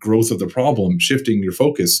growth of the problem, shifting your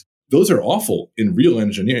focus, those are awful in real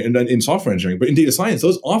engineering and in software engineering. But in data science,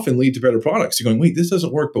 those often lead to better products. You're going, wait, this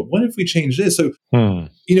doesn't work, but what if we change this? So, to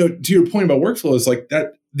your point about workflows,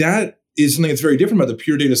 that is something that's very different about the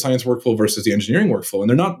pure data science workflow versus the engineering workflow.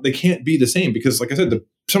 And they can't be the same because, like I said,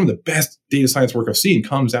 some of the best data science work I've seen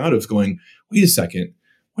comes out of going, wait a second,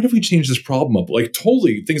 what if we change this problem up?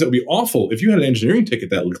 Totally things that would be awful. If you had an engineering ticket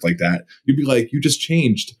that looked like that, you'd be like, you just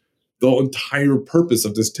changed the entire purpose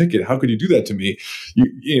of this ticket. How could you do that to me?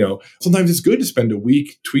 Sometimes it's good to spend a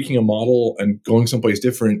week tweaking a model and going someplace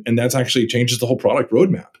different. And that's actually changes the whole product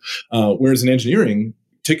roadmap. Whereas in engineering,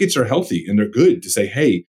 tickets are healthy and they're good to say,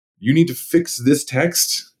 hey, you need to fix this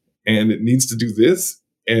text and it needs to do this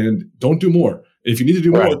and don't do more. If you need to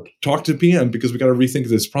do more, talk to PM because we got to rethink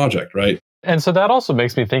this project, right? And so that also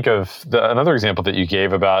makes me think of another example that you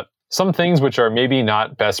gave about some things which are maybe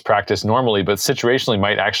not best practice normally, but situationally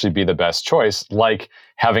might actually be the best choice, like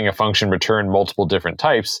having a function return multiple different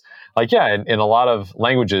types. In a lot of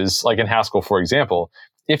languages, like in Haskell, for example,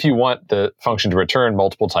 if you want the function to return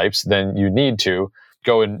multiple types, then you need to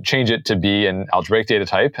go and change it to be an algebraic data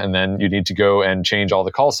type, and then you need to go and change all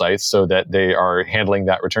the call sites so that they are handling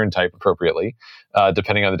that return type appropriately,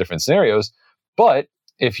 depending on the different scenarios. But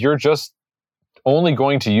if you're just only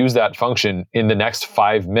going to use that function in the next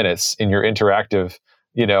 5 minutes in your interactive,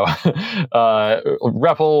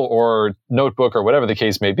 REPL or notebook or whatever the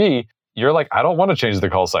case may be, you're like, I don't want to change the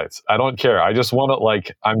call sites. I don't care. I just want to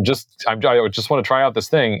I just want to try out this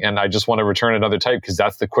thing, and I just want to return another type because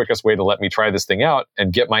that's the quickest way to let me try this thing out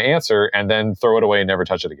and get my answer and then throw it away and never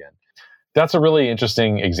touch it again. That's a really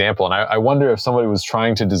interesting example. And I wonder if somebody was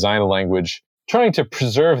trying to design a language, trying to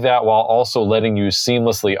preserve that while also letting you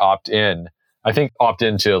seamlessly opt in. I think opt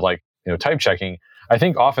into type checking. I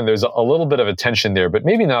think often there's a little bit of a tension there, but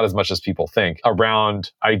maybe not as much as people think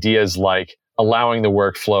around ideas like allowing the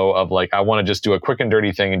workflow of I want to just do a quick and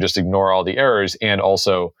dirty thing and just ignore all the errors, and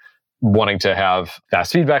also wanting to have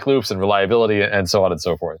fast feedback loops and reliability and so on and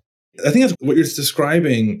so forth. I think that's what you're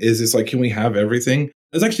describing is it's can we have everything?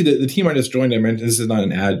 It's actually the team I just joined. I mentioned this is not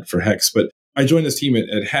an ad for Hex, but I joined this team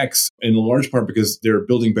at Hex in large part because they're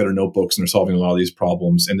building better notebooks and they're solving a lot of these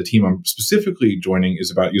problems. And the team I'm specifically joining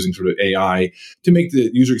is about using sort of AI to make the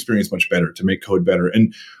user experience much better, to make code better.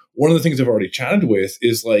 And one of the things I've already chatted with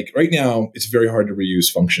is right now, it's very hard to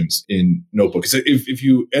reuse functions in notebooks. If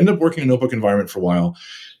you end up working in a notebook environment for a while,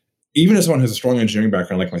 even as someone who has a strong engineering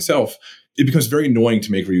background like myself, it becomes very annoying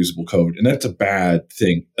to make reusable code. And that's a bad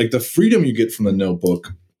thing. The freedom you get from the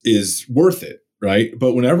notebook is worth it, right?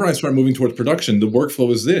 But whenever I start moving towards production, the workflow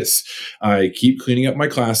is this. I keep cleaning up my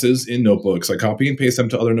classes in notebooks. I copy and paste them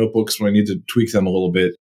to other notebooks when I need to tweak them a little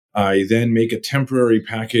bit. I then make a temporary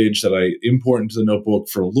package that I import into the notebook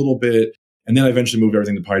for a little bit. And then I eventually move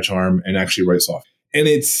everything to PyCharm and actually write software. And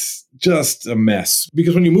it's just a mess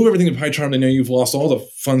because when you move everything to PyCharm, then you've lost all the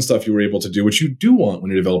fun stuff you were able to do, which you do want when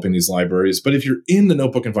you're developing these libraries. But if you're in the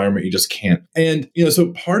notebook environment, you just can't. And,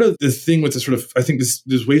 so part of the thing with this I think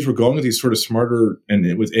there's ways we're going with these sort of smarter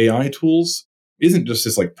and with AI tools isn't just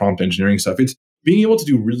this prompt engineering stuff. It's being able to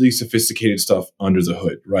do really sophisticated stuff under the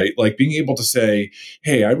hood, right? Being able to say,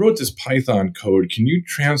 hey, I wrote this Python code. Can you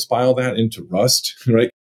transpile that into Rust, right?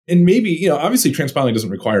 And maybe, obviously transpiling doesn't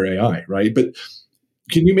require AI, right? But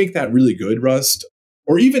can you make that really good Rust?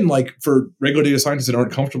 Or even for regular data scientists that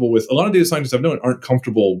aren't comfortable with, a lot of data scientists I've known aren't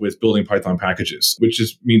comfortable with building Python packages, which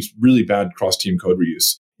just means really bad cross-team code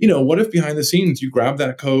reuse. What if behind the scenes you grab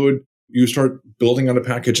that code, you start building on a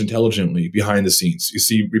package intelligently behind the scenes. You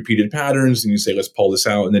see repeated patterns and you say, let's pull this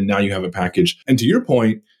out. And then now you have a package. And to your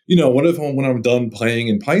point, what if when I'm done playing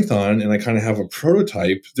in Python and I kind of have a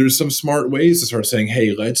prototype, there's some smart ways to start saying,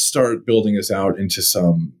 hey, let's start building this out into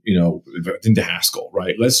some, into Haskell,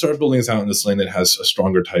 right? Let's start building this out in this lane that has a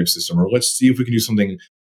stronger type system, or let's see if we can do something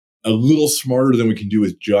a little smarter than we can do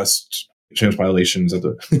with just transpilations of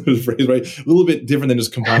the phrase, right? A little bit different than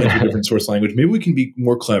just compiling to a different source language. Maybe we can be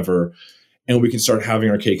more clever and we can start having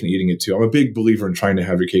our cake and eating it too. I'm a big believer in trying to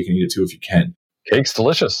have your cake and eat it too if you can. Cake's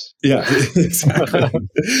delicious. Yeah, exactly.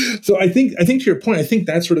 So I think to your point, I think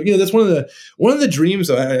that's sort of, that's one of the dreams.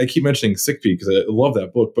 I keep mentioning Sickpea because I love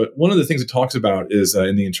that book. But one of the things it talks about is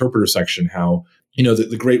in the interpreter section, how,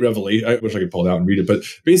 the great revelation, I wish I could pull it out and read it, but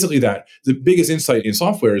basically that the biggest insight in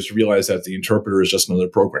software is to realize that the interpreter is just another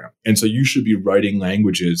program. And so you should be writing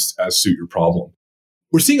languages as suit your problem.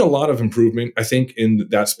 We're seeing a lot of improvement, I think, in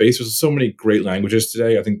that space. There's so many great languages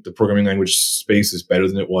today. I think the programming language space is better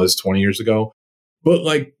than it was 20 years ago. But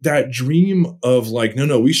that dream of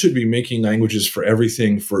no, we should be making languages for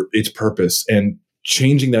everything for its purpose and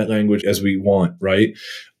changing that language as we want, right?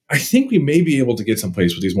 I think we may be able to get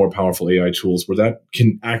someplace with these more powerful AI tools where that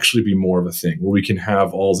can actually be more of a thing, where we can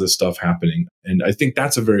have all this stuff happening. And I think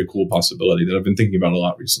that's a very cool possibility that I've been thinking about a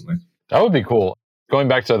lot recently. That would be cool. Going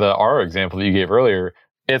back to the R example that you gave earlier,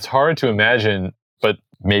 it's hard to imagine, but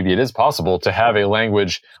maybe it is possible to have a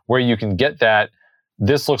language where you can get that.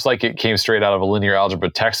 This looks like it came straight out of a linear algebra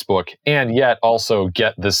textbook, and yet also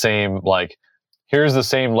get the same, here's the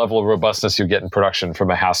same level of robustness you get in production from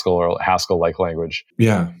a Haskell or Haskell-like language.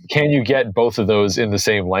 Yeah. Can you get both of those in the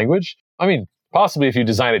same language? I mean, possibly if you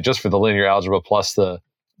design it just for the linear algebra plus the,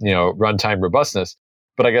 runtime robustness.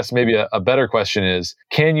 But I guess maybe a better question is,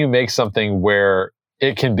 can you make something where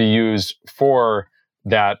it can be used for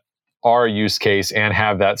that R use case and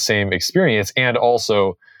have that same experience, and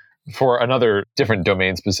also for another different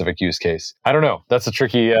domain-specific use case? I don't know. That's a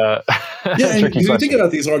tricky, yeah. And you think about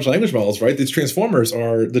these large language models, right? These transformers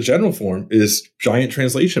are, the general form is giant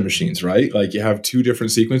translation machines, right? You have two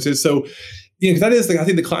different sequences. So, that is, I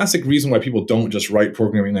think the classic reason why people don't just write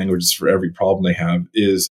programming languages for every problem they have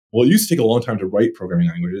is, well, it used to take a long time to write programming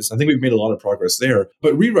languages. I think we've made a lot of progress there,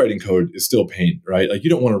 but rewriting code is still pain, right? You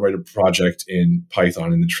don't want to write a project in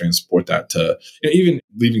Python and then transport that to, even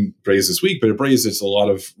leaving Braze this week, but at Braze, it's a lot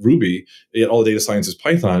of Ruby, yet all the data science is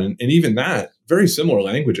Python. And even that, very similar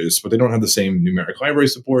languages, but they don't have the same numeric library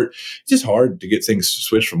support. It's just hard to get things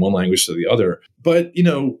switched from one language to the other. But,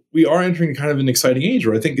 we are entering kind of an exciting age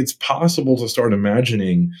where I think it's possible to start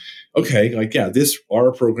imagining, okay, this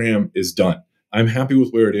R program is done. I'm happy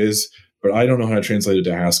with where it is, but I don't know how to translate it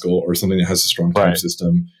to Haskell or something that has a strong type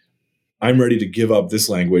system. I'm ready to give up this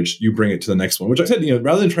language. You bring it to the next one, which I said,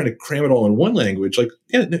 rather than trying to cram it all in one language,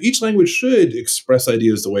 no, each language should express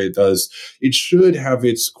ideas the way it does. It should have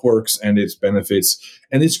its quirks and its benefits,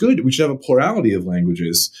 and it's good. We should have a plurality of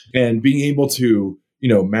languages, and being able to,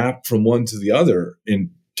 map from one to the other and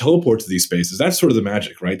teleport to these spaces. That's sort of the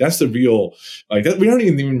magic, right? That's the real, that. We aren't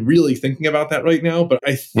even really thinking about that right now, but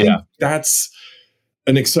I think that's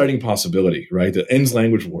an exciting possibility, right? That ends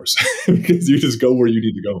language wars because you just go where you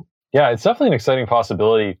need to go. Yeah, it's definitely an exciting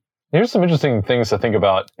possibility. Here's some interesting things to think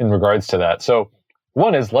about in regards to that. So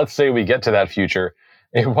one is, let's say we get to that future.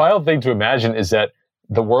 A wild thing to imagine is that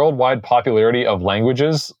the worldwide popularity of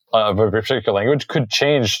languages, of a particular language, could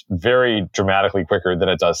change very dramatically quicker than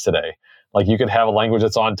it does today. Like you could have a language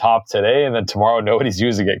that's on top today, and then tomorrow nobody's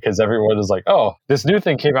using it because everyone is like, oh, this new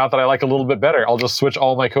thing came out that I like a little bit better. I'll just switch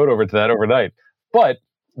all my code over to that overnight. But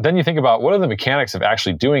then you think about what are the mechanics of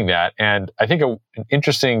actually doing that. And I think an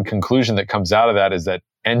interesting conclusion that comes out of that is that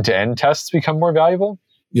end-to-end tests become more valuable.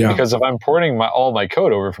 Yeah. Because if I'm porting all my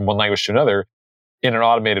code over from one language to another in an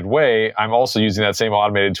automated way, I'm also using that same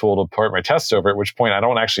automated tool to port my tests over, at which point I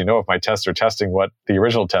don't actually know if my tests are testing what the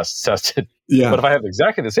original tests tested. Yeah. But if I have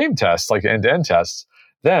exactly the same tests, like end-to-end tests,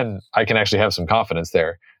 then I can actually have some confidence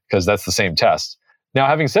there because that's the same test. Now,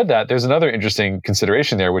 having said that, there's another interesting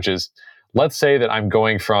consideration there, which is, let's say that I'm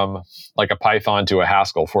going from like a Python to a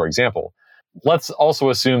Haskell, for example. Let's also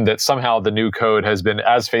assume that somehow the new code has been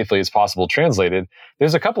as faithfully as possible translated.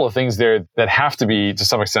 There's a couple of things there that have to be, to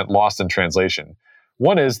some extent, lost in translation.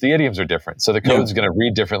 One is the idioms are different. So the code's going to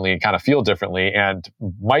read differently and kind of feel differently and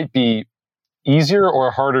might be easier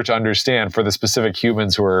or harder to understand for the specific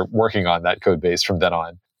humans who are working on that code base from then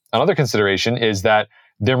on. Another consideration is that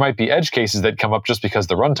there might be edge cases that come up just because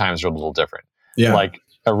the runtimes are a little different. Yeah. Like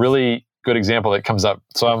a really good example that comes up.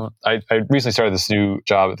 So I recently started this new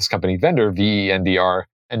job at this company, Vendor, VENDR.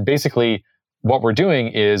 And basically what we're doing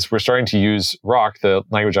is we're starting to use Rock, the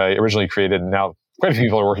language I originally created, and now quite a few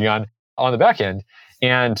people are working on the back end.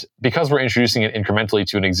 And because we're introducing it incrementally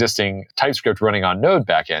to an existing TypeScript running on Node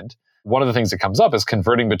backend, one of the things that comes up is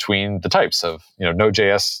converting between the types of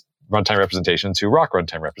Node.js runtime representation to Rock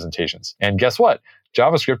runtime representations. And guess what?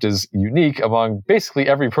 JavaScript is unique among basically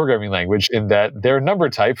every programming language in that their number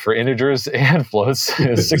type for integers and floats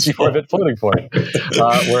is 64-bit floating point,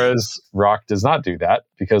 whereas Rock does not do that,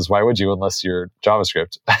 because why would you unless you're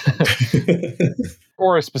JavaScript?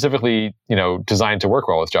 Or specifically, designed to work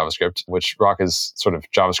well with JavaScript, which Rock is sort of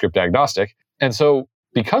JavaScript agnostic. And so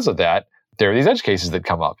because of that, there are these edge cases that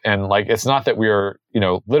come up. And it's not that we are,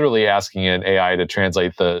 literally asking an AI to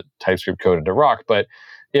translate the TypeScript code into Rock, but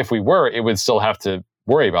if we were, it would still have to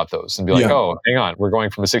worry about those and be like, oh, hang on, we're going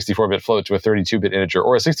from a 64-bit float to a 32-bit integer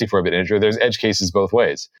or a 64-bit integer. There's edge cases both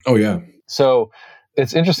ways. Oh, yeah. So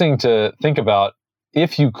it's interesting to think about,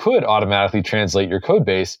 if you could automatically translate your code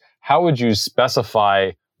base, how would you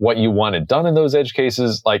specify what you wanted done in those edge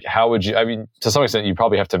cases? How would you, to some extent, you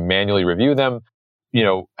probably have to manually review them.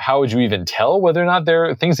 How would you even tell whether or not there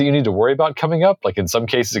are things that you need to worry about coming up? In some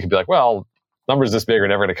cases, it could be like, well, numbers this big are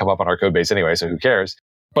never going to come up on our code base anyway, so who cares?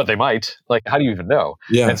 But they might. How do you even know?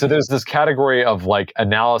 Yeah. And so there's this category of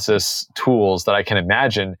analysis tools that I can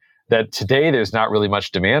imagine that today there's not really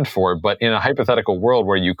much demand for, but in a hypothetical world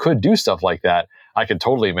where you could do stuff like that, I could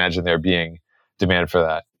totally imagine there being demand for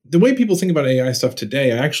that. The way people think about AI stuff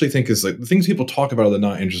today, I actually think is the things people talk about are the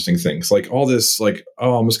not interesting things. All this,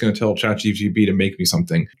 oh, I'm just going to tell ChatGPT to make me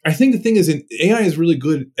something. I think the thing is, AI is really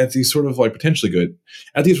good at these sort of potentially good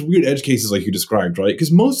at these weird edge cases like you described, right?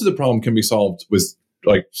 Because most of the problem can be solved with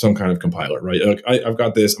some kind of compiler, right? I've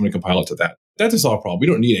got this, I'm going to compile it to that. That's a solved problem. We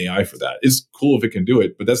don't need AI for that. It's cool if it can do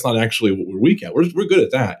it, but that's not actually what we're weak at. We're good at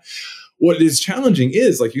that. What is challenging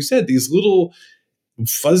is, like you said, these little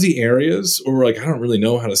fuzzy areas, or I don't really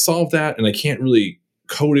know how to solve that, and I can't really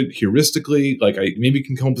code it heuristically. I maybe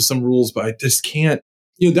can come up with some rules, but I just can't.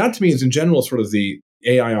 That to me is in general sort of the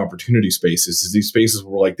AI opportunity spaces, is these spaces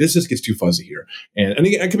where this just gets too fuzzy here. And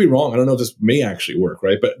I could be wrong. I don't know if this may actually work,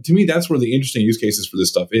 right? But to me, that's where the interesting use cases for this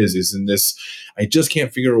stuff is in this. I just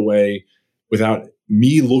can't figure a way without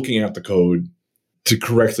me looking at the code to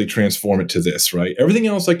correctly transform it to this, right? Everything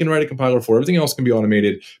else I can write a compiler for, everything else can be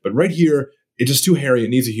automated. But right here, it's just too hairy. It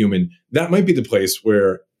needs a human. That might be the place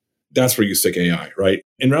where that's where you stick AI, right?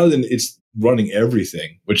 And rather than it's running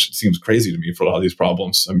everything, which seems crazy to me for a lot of these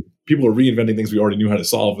problems. People are reinventing things we already knew how to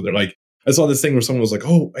solve. But they're I saw this thing where someone was like,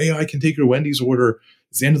 oh, AI can take your Wendy's order.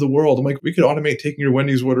 It's the end of the world. I'm like, we could automate taking your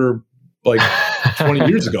Wendy's order 20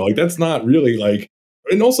 years ago. That's not really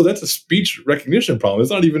And also, that's a speech recognition problem.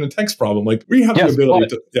 It's not even a text problem. Like, we have the ability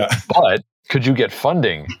to, yeah. But could you get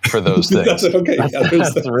funding for those things? That's okay.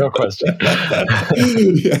 That's the real question.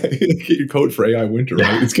 Yeah, get your code for AI winter,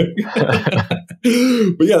 right? It's gonna,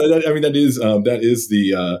 but yeah, that is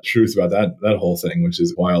the truth about that whole thing, which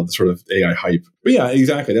is wild, sort of AI hype. But yeah,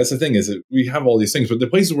 exactly. That's the thing, is that we have all these things, but the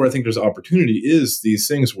places where I think there's opportunity is these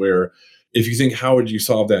things where, if you think, how would you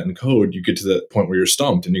solve that in code, you get to the point where you're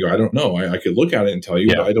stumped and you go, I don't know. I could look at it and tell you,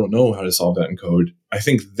 but I don't know how to solve that in code. I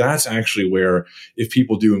think that's actually where, if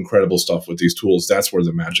people do incredible stuff with these tools, that's where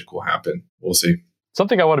the magic will happen. We'll see.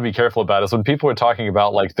 Something I want to be careful about is when people are talking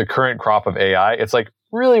about like the current crop of AI, it's like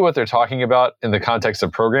really what they're talking about in the context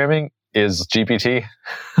of programming is GPT.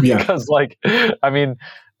 Yeah. Because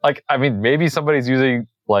maybe somebody's using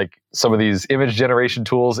like some of these image generation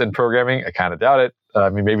tools in programming. I kind of doubt it.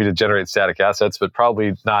 Maybe to generate static assets, but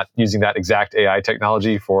probably not using that exact AI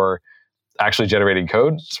technology for actually generating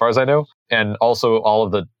code, as far as I know. And also all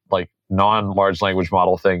of the like non-large language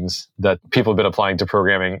model things that people have been applying to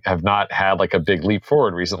programming have not had like a big leap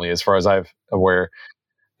forward recently, as far as I'm aware.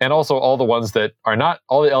 And also all the ones that are not,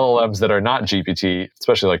 all the LLMs that are not GPT,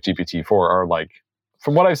 especially like GPT-4, are like,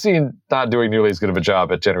 from what I've seen, not doing nearly as good of a job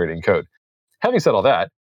at generating code. Having said all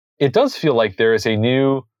that, it does feel like there is a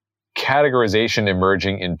new categorization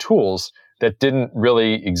emerging in tools that didn't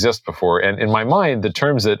really exist before. And in my mind, the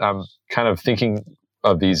terms that I'm kind of thinking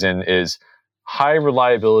of these in is high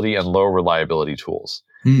reliability and low reliability tools.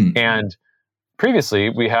 And previously,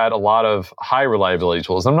 we had a lot of high reliability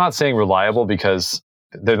tools. I'm not saying reliable because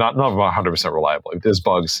they're not 100% reliable. There's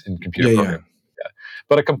bugs in computer programming. Yeah.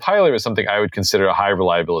 But a compiler is something I would consider a high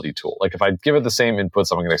reliability tool. Like if I give it the same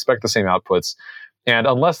inputs, I'm going to expect the same outputs. And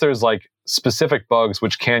unless there's like specific bugs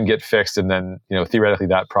which can get fixed, and then, theoretically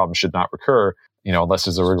that problem should not recur, unless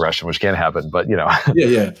there's a regression, which can happen. But,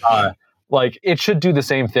 like it should do the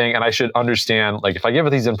same thing. And I should understand, like if I give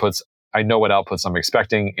it these inputs, I know what outputs I'm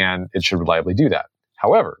expecting, and it should reliably do that.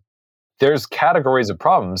 However, there's categories of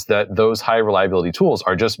problems that those high reliability tools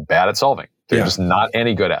are just bad at solving. They're just not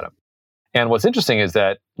any good at them. And what's interesting is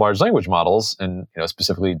that large language models, and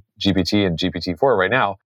specifically GPT and GPT-4 right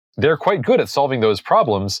now, they're quite good at solving those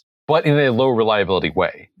problems, but in a low reliability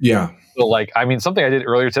way. Yeah. So something I did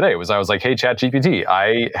earlier today was I was like, hey, ChatGPT,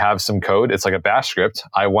 I have some code. It's like a bash script.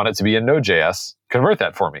 I want it to be in Node.js. Convert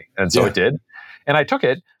that for me. And so it did. And I took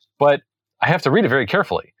it, but I have to read it very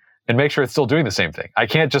carefully and make sure it's still doing the same thing. I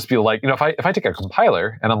can't just be like, if I take a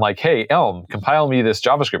compiler and I'm like, hey, Elm, compile me this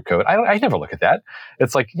JavaScript code. I never look at that.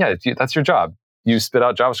 It's like, yeah, that's your job. You spit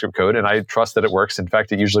out JavaScript code, and I trust that it works. In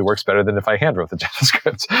fact, it usually works better than if I hand wrote the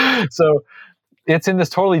JavaScript. So it's in this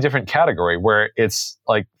totally different category where it's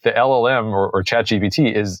like the LLM or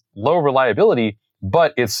ChatGPT is low reliability,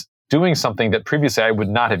 but it's doing something that previously I would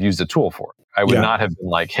not have used a tool for. I would not have been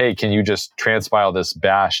like, hey, can you just transpile this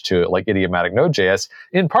bash to like idiomatic Node.js?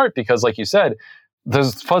 In part because, like you said,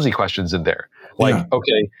 there's fuzzy questions in there. Like,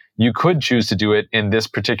 okay, you could choose to do it in this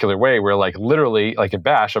particular way where like literally like in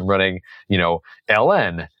bash, I'm running, ln.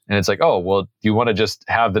 And it's like, oh, well, do you want to just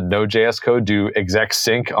have the Node.js code do exec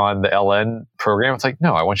sync on the ln program? It's like,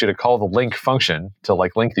 no, I want you to call the link function to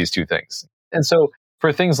like link these two things. And so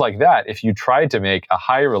for things like that, if you tried to make a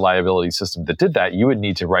high reliability system that did that, you would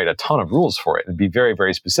need to write a ton of rules for it and be very,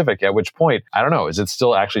 very specific, at which point, I don't know, is it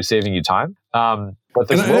still actually saving you time? But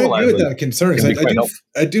and I agree with that concern.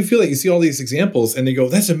 I do feel like you see all these examples and they go,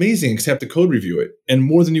 that's amazing, except to code review it. And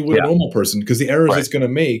more than you would a normal person, because the errors it's going to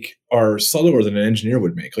make are subtler than an engineer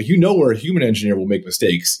would make. Like, where a human engineer will make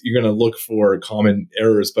mistakes. You're going to look for common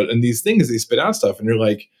errors. But in these things, they spit out stuff and you're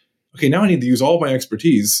like, okay, now I need to use all my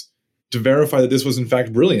expertise to verify that this was in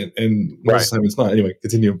fact brilliant. And most of the time it's not. Anyway,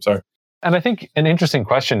 continue. Sorry. And I think an interesting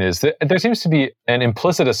question is that there seems to be an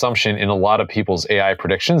implicit assumption in a lot of people's AI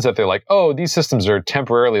predictions that they're like, oh, these systems are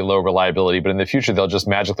temporarily low reliability, but in the future, they'll just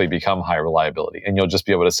magically become high reliability. And you'll just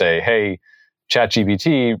be able to say, hey,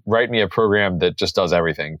 ChatGPT, write me a program that just does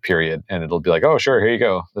everything, period. And it'll be like, oh, sure, here you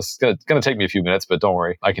go. This is going to take me a few minutes, but don't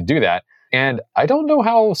worry, I can do that. And I don't know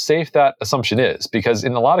how safe that assumption is, because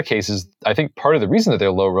in a lot of cases, I think part of the reason that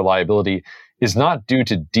they're low reliability is not due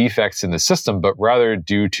to defects in the system, but rather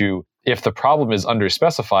due to, if the problem is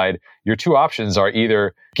underspecified, your two options are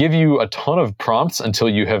either give you a ton of prompts until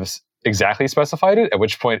you have exactly specified it, at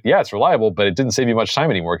which point, yeah, it's reliable, but it didn't save you much time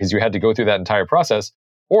anymore because you had to go through that entire process,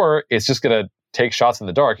 or it's just going to take shots in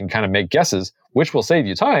the dark and kind of make guesses, which will save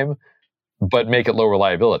you time, but make it low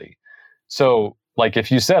reliability. So like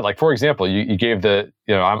if you said, like, for example, you gave the,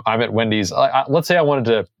 I'm at Wendy's. Let's say I wanted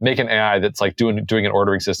to make an AI that's like doing an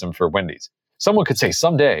ordering system for Wendy's. Someone could say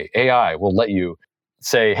someday AI will let you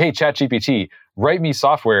say, hey, ChatGPT, write me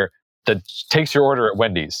software that takes your order at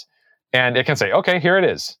Wendy's, and it can say, okay, here it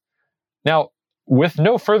is. Now, with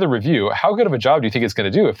no further review, how good of a job do you think it's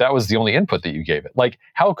going to do if that was the only input that you gave it? Like,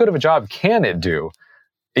 how good of a job can it do?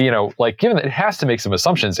 Like, given that it has to make some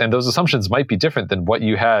assumptions, and those assumptions might be different than what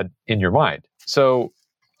you had in your mind. So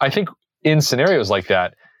I think in scenarios like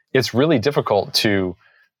that, it's really difficult to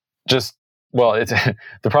just, the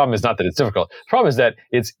problem is not that it's difficult. The problem is that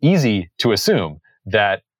it's easy to assume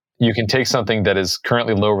that you can take something that is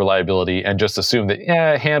currently low reliability and just assume that,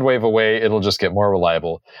 hand wave away, it'll just get more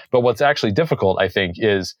reliable. But what's actually difficult, I think,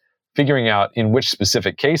 is figuring out in which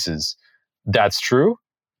specific cases that's true,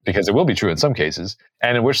 because it will be true in some cases,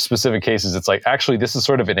 and in which specific cases it's like, actually, this is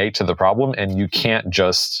sort of innate to the problem, and you can't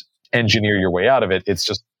just engineer your way out of it. It's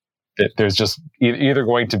just that there's just either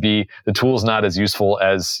going to be the tool's not as useful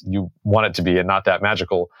as you want it to be and not that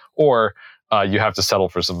magical, or you have to settle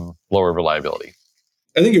for some lower reliability.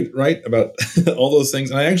 I think you're right about all those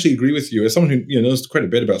things. And I actually agree with you. As someone who knows quite a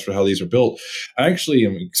bit about sort of how these are built, I actually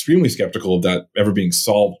am extremely skeptical of that ever being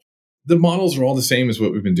solved. The models are all the same as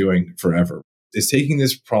what we've been doing forever. It's taking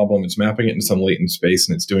this problem, it's mapping it in some latent space,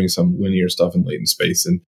 and it's doing some linear stuff in latent space.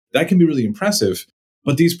 And that can be really impressive.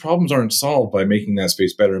 But these problems aren't solved by making that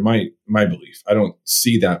space better, in my belief. I don't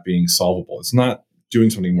see that being solvable. It's not doing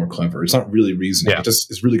something more clever. It's not really reasoning. Yeah.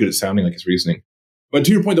 It's really good at sounding like it's reasoning. But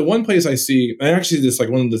to your point, the one place I see, and actually this, like,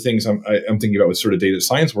 one of the things I'm thinking about with sort of data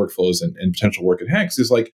science workflows and potential work at Hex is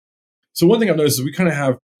like, so one thing I've noticed is we kind of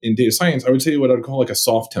have in data science, I would say what I'd call like a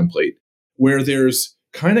soft template, where there's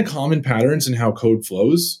kind of common patterns in how code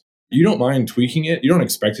flows. You don't mind tweaking it. You don't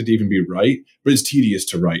expect it to even be right, but it's tedious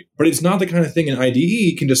to write. But it's not the kind of thing an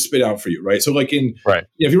IDE can just spit out for you, right? So like if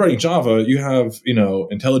you're writing Java, you have,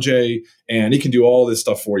 IntelliJ, and it can do all this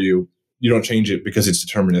stuff for you. You don't change it because it's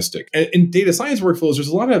deterministic. And in data science workflows, there's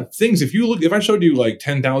a lot of things. If I showed you like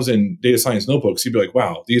 10,000 data science notebooks, you'd be like,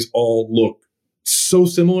 wow, these all look so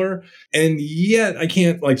similar. And yet I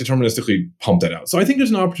can't like deterministically pump that out. So I think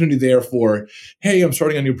there's an opportunity there for, hey, I'm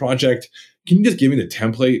starting a new project. Can you just give me the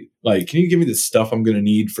template? Like, can you give me the stuff I'm going to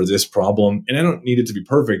need for this problem? And I don't need it to be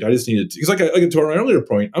perfect. I just need it to, because like to our earlier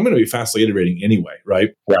point, I'm going to be fastly iterating anyway, right?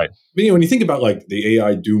 Right. But when you think about like the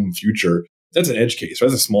AI doom future, that's an edge case,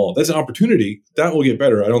 right? That's an opportunity that will get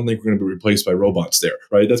better. I don't think we're going to be replaced by robots there,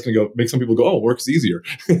 right? That's going to make some people go, oh, work's easier.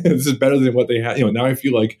 This is better than what they had. Now I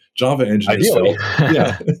feel like Java engineers Ideally.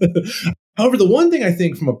 Yeah. However, the one thing I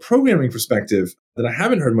think from a programming perspective that I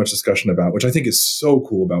haven't heard much discussion about, which I think is so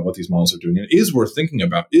cool about what these models are doing and is worth thinking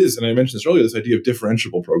about is, and I mentioned this earlier, this idea of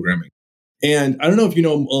differentiable programming. And I don't know if you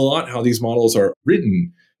know a lot how these models are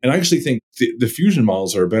written. And I actually think the fusion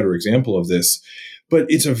models are a better example of this. But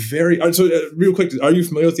it's a real quick, are you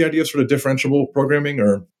familiar with the idea of sort of differentiable programming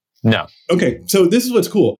or? No. Okay. So this is what's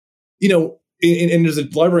cool. And there's a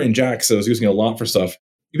library in JAX that I was using a lot for stuff.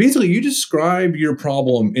 Basically, you describe your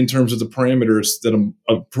problem in terms of the parameters that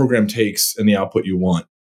a program takes and the output you want.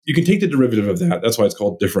 You can take the derivative of that. That's why it's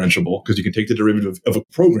called differentiable, because you can take the derivative of a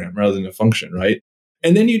program rather than a function, right?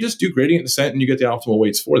 And then you just do gradient descent and you get the optimal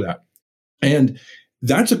weights for that. And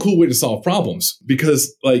that's a cool way to solve problems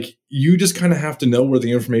because like you just kind of have to know where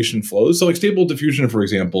the information flows. So like Stable Diffusion, for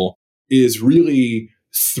example, is really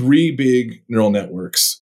three big neural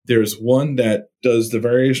networks. There's one that does the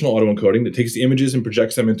variational autoencoding that takes the images and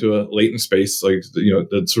projects them into a latent space, like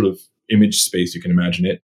the sort of image space, you can imagine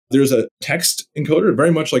it. There's a text encoder,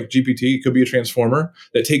 very much like GPT. It could be a transformer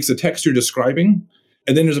that takes the text you're describing.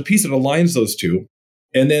 And then there's a piece that aligns those two.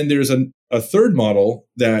 And then there's a third model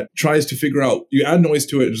that tries to figure out, you add noise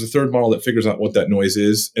to it. There's a third model that figures out what that noise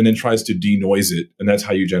is and then tries to denoise it. And that's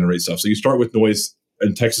how you generate stuff. So you start with noise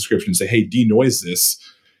and text description and say, hey, denoise this.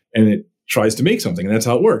 And it tries to make something. And that's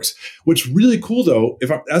how it works. What's really cool, though,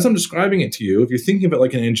 as I'm describing it to you, if you're thinking of it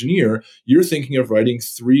like an engineer, you're thinking of writing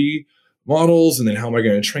three models and then how am I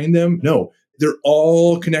going to train them? No, they're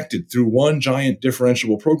all connected through one giant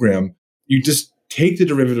differentiable program. You just take the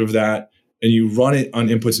derivative of that and you run it on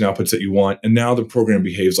inputs and outputs that you want. And now the program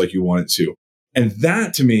behaves like you want it to. And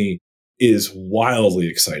that to me is wildly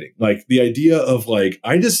exciting. Like the idea of like,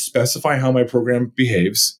 I just specify how my program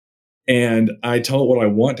behaves and I tell it what I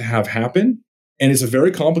want to have happen. And it's a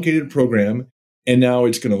very complicated program. And now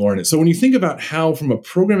it's going to learn it. So when you think about how, from a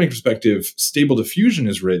programming perspective, Stable Diffusion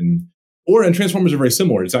is written, and transformers are very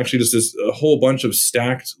similar. It's actually just a whole bunch of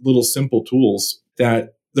stacked little simple tools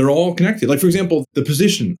that they're all connected. Like, for example, the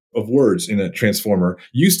position of words in a transformer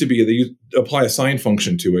used to be that you apply a sign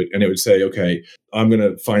function to it, and it would say, okay, I'm going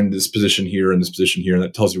to find this position here and this position here, and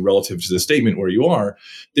that tells you relative to the statement where you are.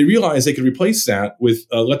 They realized they could replace that with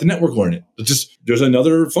let the network learn it. There's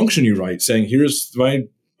another function you write saying, here's my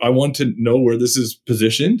I want to know where this is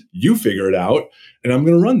positioned. You figure it out, and I'm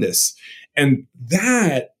going to run this. And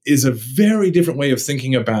that is a very different way of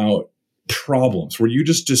thinking about problems, where you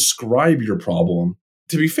just describe your problem.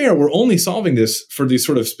 To be fair, we're only solving this for these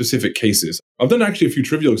sort of specific cases. I've done actually a few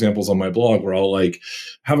trivial examples on my blog where I'll like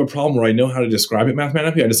have a problem where I know how to describe it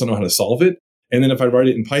mathematically. I just don't know how to solve it. And then if I write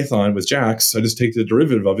it in Python with JAX, I just take the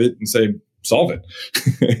derivative of it and say, solve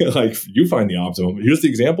it. Like, you find the optimum. Here's the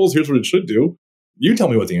examples. Here's what it should do. You tell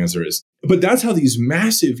me what the answer is. But that's how these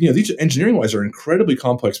massive, these engineering-wise are incredibly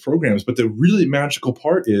complex programs. But the really magical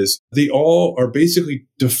part is they all are basically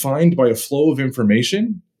defined by a flow of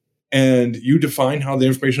information. And you define how the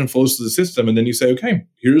information flows to the system. And then you say, okay,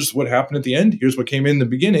 here's what happened at the end. Here's what came in the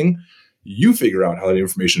beginning. You figure out how that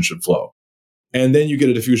information should flow. And then you get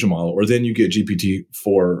a diffusion model, or then you get GPT-4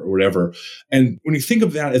 or whatever. And when you think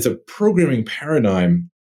of that as a programming paradigm,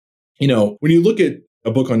 when you look at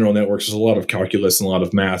a book on neural networks, there's a lot of calculus and a lot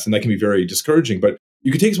of math, and that can be very discouraging. But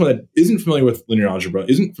you could take someone that isn't familiar with linear algebra,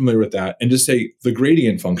 isn't familiar with that, and just say the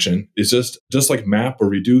gradient function is just like map or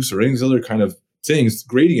reduce or any of these other kind of things.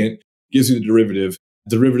 Gradient gives you the derivative.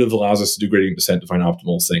 Derivative allows us to do gradient descent to find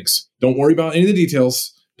optimal things. Don't worry about any of the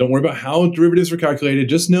details. Don't worry about how derivatives are calculated.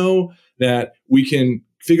 Just know that we can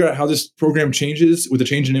figure out how this program changes with a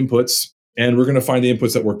change in inputs, and we're going to find the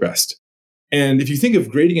inputs that work best. And if you think of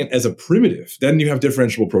gradient as a primitive, then you have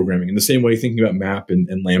differentiable programming. In the same way, thinking about map and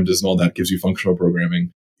lambdas and all that gives you functional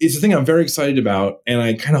programming. It's the thing I'm very excited about, and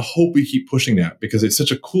I kind of hope we keep pushing that because it's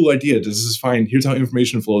such a cool idea to just find, here's how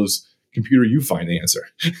information flows. Computer, you find the answer.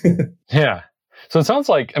 Yeah. So it sounds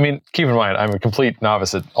like, keep in mind, I'm a complete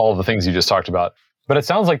novice at all of the things you just talked about. But it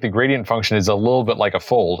sounds like the gradient function is a little bit like a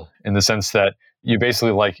fold in the sense that you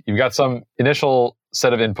basically you've got some initial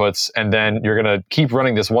set of inputs, and then you're going to keep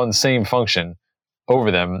running this one same function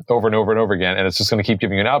over them over and over and over again. And it's just going to keep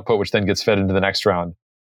giving you an output, which then gets fed into the next round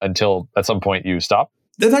until at some point you stop.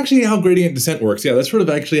 That's actually how gradient descent works. Yeah, that's sort of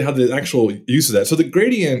actually how the actual use of that. So the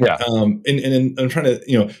gradient, and I'm trying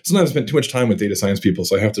to, sometimes I spend too much time with data science people,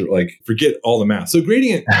 so I have to forget all the math. So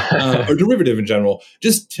gradient or derivative in general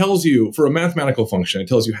just tells you, for a mathematical function, it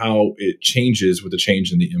tells you how it changes with the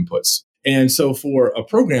change in the inputs. And so for a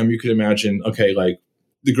program, you could imagine, okay,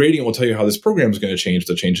 the gradient will tell you how this program is going to change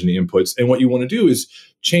the change in the inputs. And what you want to do is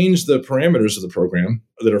change the parameters of the program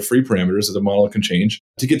that are free parameters that the model can change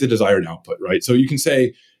to get the desired output, right? So you can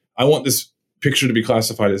say, I want this picture to be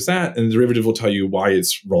classified as that, and the derivative will tell you why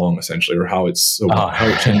it's wrong, essentially, or how how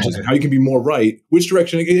it changes and how you can be more right, which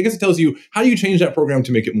direction. I guess it tells you how do you change that program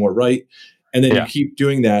to make it more right, and then you keep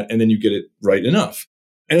doing that, and then you get it right enough.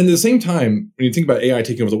 And at the same time, when you think about AI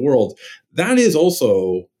taking over the world, that is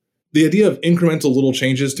also the idea of incremental little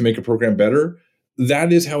changes to make a program better.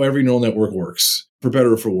 That is how every neural network works, for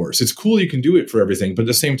better or for worse. It's cool you can do it for everything, but at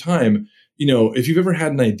the same time, if you've ever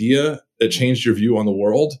had an idea that changed your view on the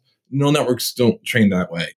world, neural networks don't train that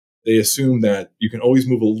way. They assume that you can always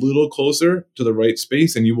move a little closer to the right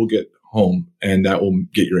space and you will get home, and that will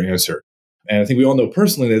get your answer. And I think we all know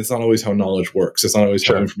personally that it's not always how knowledge works. It's not always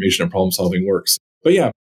how information and problem solving works. But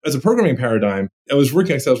yeah, as a programming paradigm, I was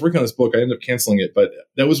working on this book. I ended up canceling it, but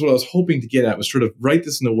that was what I was hoping to get at, was sort of write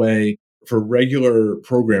this in a way for regular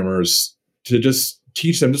programmers to just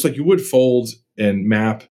teach them, just like you would fold and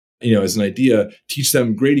map, as an idea, teach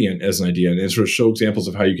them gradient as an idea, and sort of show examples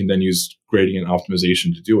of how you can then use gradient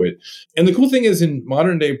optimization to do it. And the cool thing is, in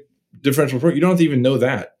modern day differential programming, you don't have to even know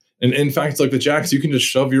that. And in fact, like the JAX, you can just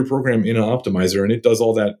shove your program in an optimizer and it does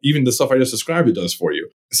all that. Even the stuff I just described, it does for you.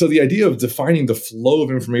 So the idea of defining the flow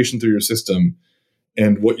of information through your system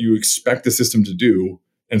and what you expect the system to do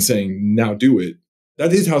and saying, now do it,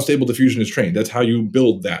 that is how Stable Diffusion is trained. That's how you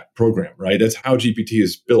build that program, right? That's how GPT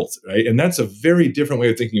is built, right? And that's a very different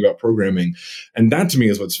way of thinking about programming. And that to me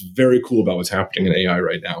is what's very cool about what's happening in AI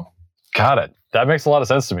right now. Got it. That makes a lot of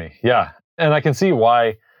sense to me. Yeah. And I can see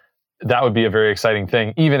why that would be a very exciting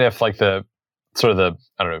thing, even if the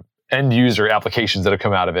end user applications that have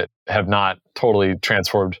come out of it have not totally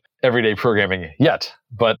transformed everyday programming yet.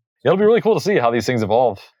 But it'll be really cool to see how these things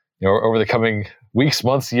evolve, over the coming weeks,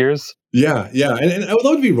 months, years. Yeah. And I would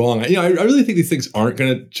love to be wrong. I really think these things aren't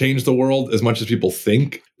going to change the world as much as people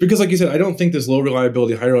think. Because like you said, I don't think this low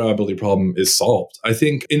reliability, high reliability problem is solved. I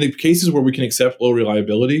think in the cases where we can accept low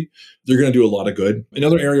reliability, they're going to do a lot of good.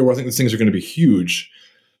 Another area where I think these things are going to be huge.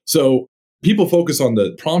 So people focus on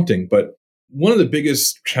the prompting, but one of the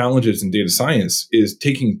biggest challenges in data science is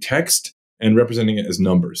taking text and representing it as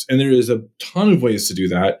numbers. And there is a ton of ways to do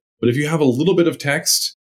that. But if you have a little bit of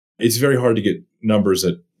text, it's very hard to get numbers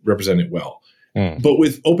that represent it well. But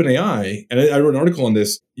with OpenAI, and I wrote an article on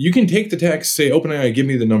this, you can take the text, say, OpenAI, give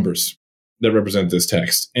me the numbers that represent this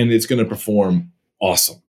text, and it's going to perform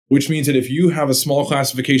awesome. which means that if you have a small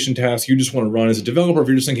classification task you just want to run as a developer, if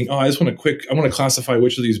you're just thinking, oh, I want to classify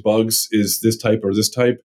which of these bugs is this type or this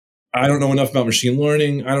type. I don't know enough about machine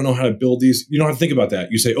learning. I don't know how to build these. You don't have to think about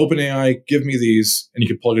that. You say, OpenAI, give me these, and you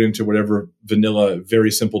can plug it into whatever vanilla,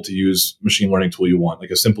 very simple to use machine learning tool you want, like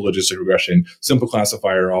a simple logistic regression, simple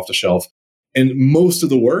classifier off the shelf. And most of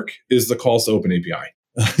the work is the calls to OpenAPI.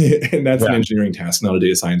 And that's an engineering task, not a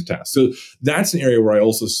data science task. So that's an area where I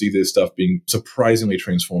also see this stuff being surprisingly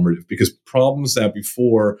transformative, because problems that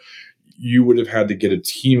before you would have had to get a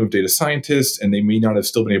team of data scientists and they may not have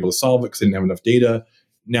still been able to solve it because they didn't have enough data.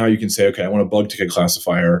 Now you can say, okay, I want a bug ticket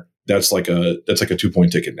classifier. That's like a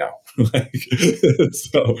 2-point ticket now.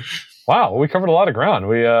 So, wow, we covered a lot of ground.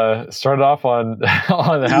 We started off on the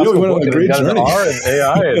Haskell book and got into R and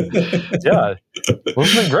AI. And, yeah,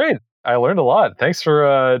 this has been great. I learned a lot. Thanks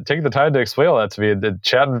for taking the time to explain all that to me and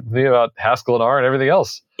chatting with me about Haskell and R and everything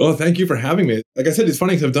else. Well, thank you for having me. Like I said, it's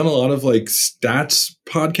funny because I've done a lot of like stats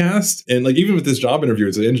podcasts, and like even with this job interview,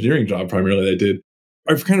 it's an engineering job primarily that I did.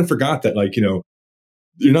 I've kind of forgot that, like,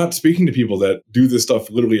 you're not speaking to people that do this stuff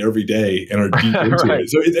literally every day and are deep into right. it.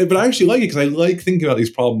 So, but I actually like it because I like thinking about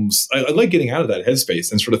these problems. I like getting out of that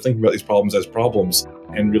headspace and sort of thinking about these problems as problems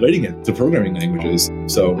and relating it to programming languages.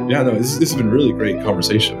 So yeah, no, this has been a really great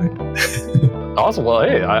conversation. Awesome. Well,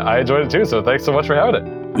 hey, I enjoyed it too. So thanks so much for having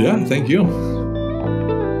it. Yeah, thank you.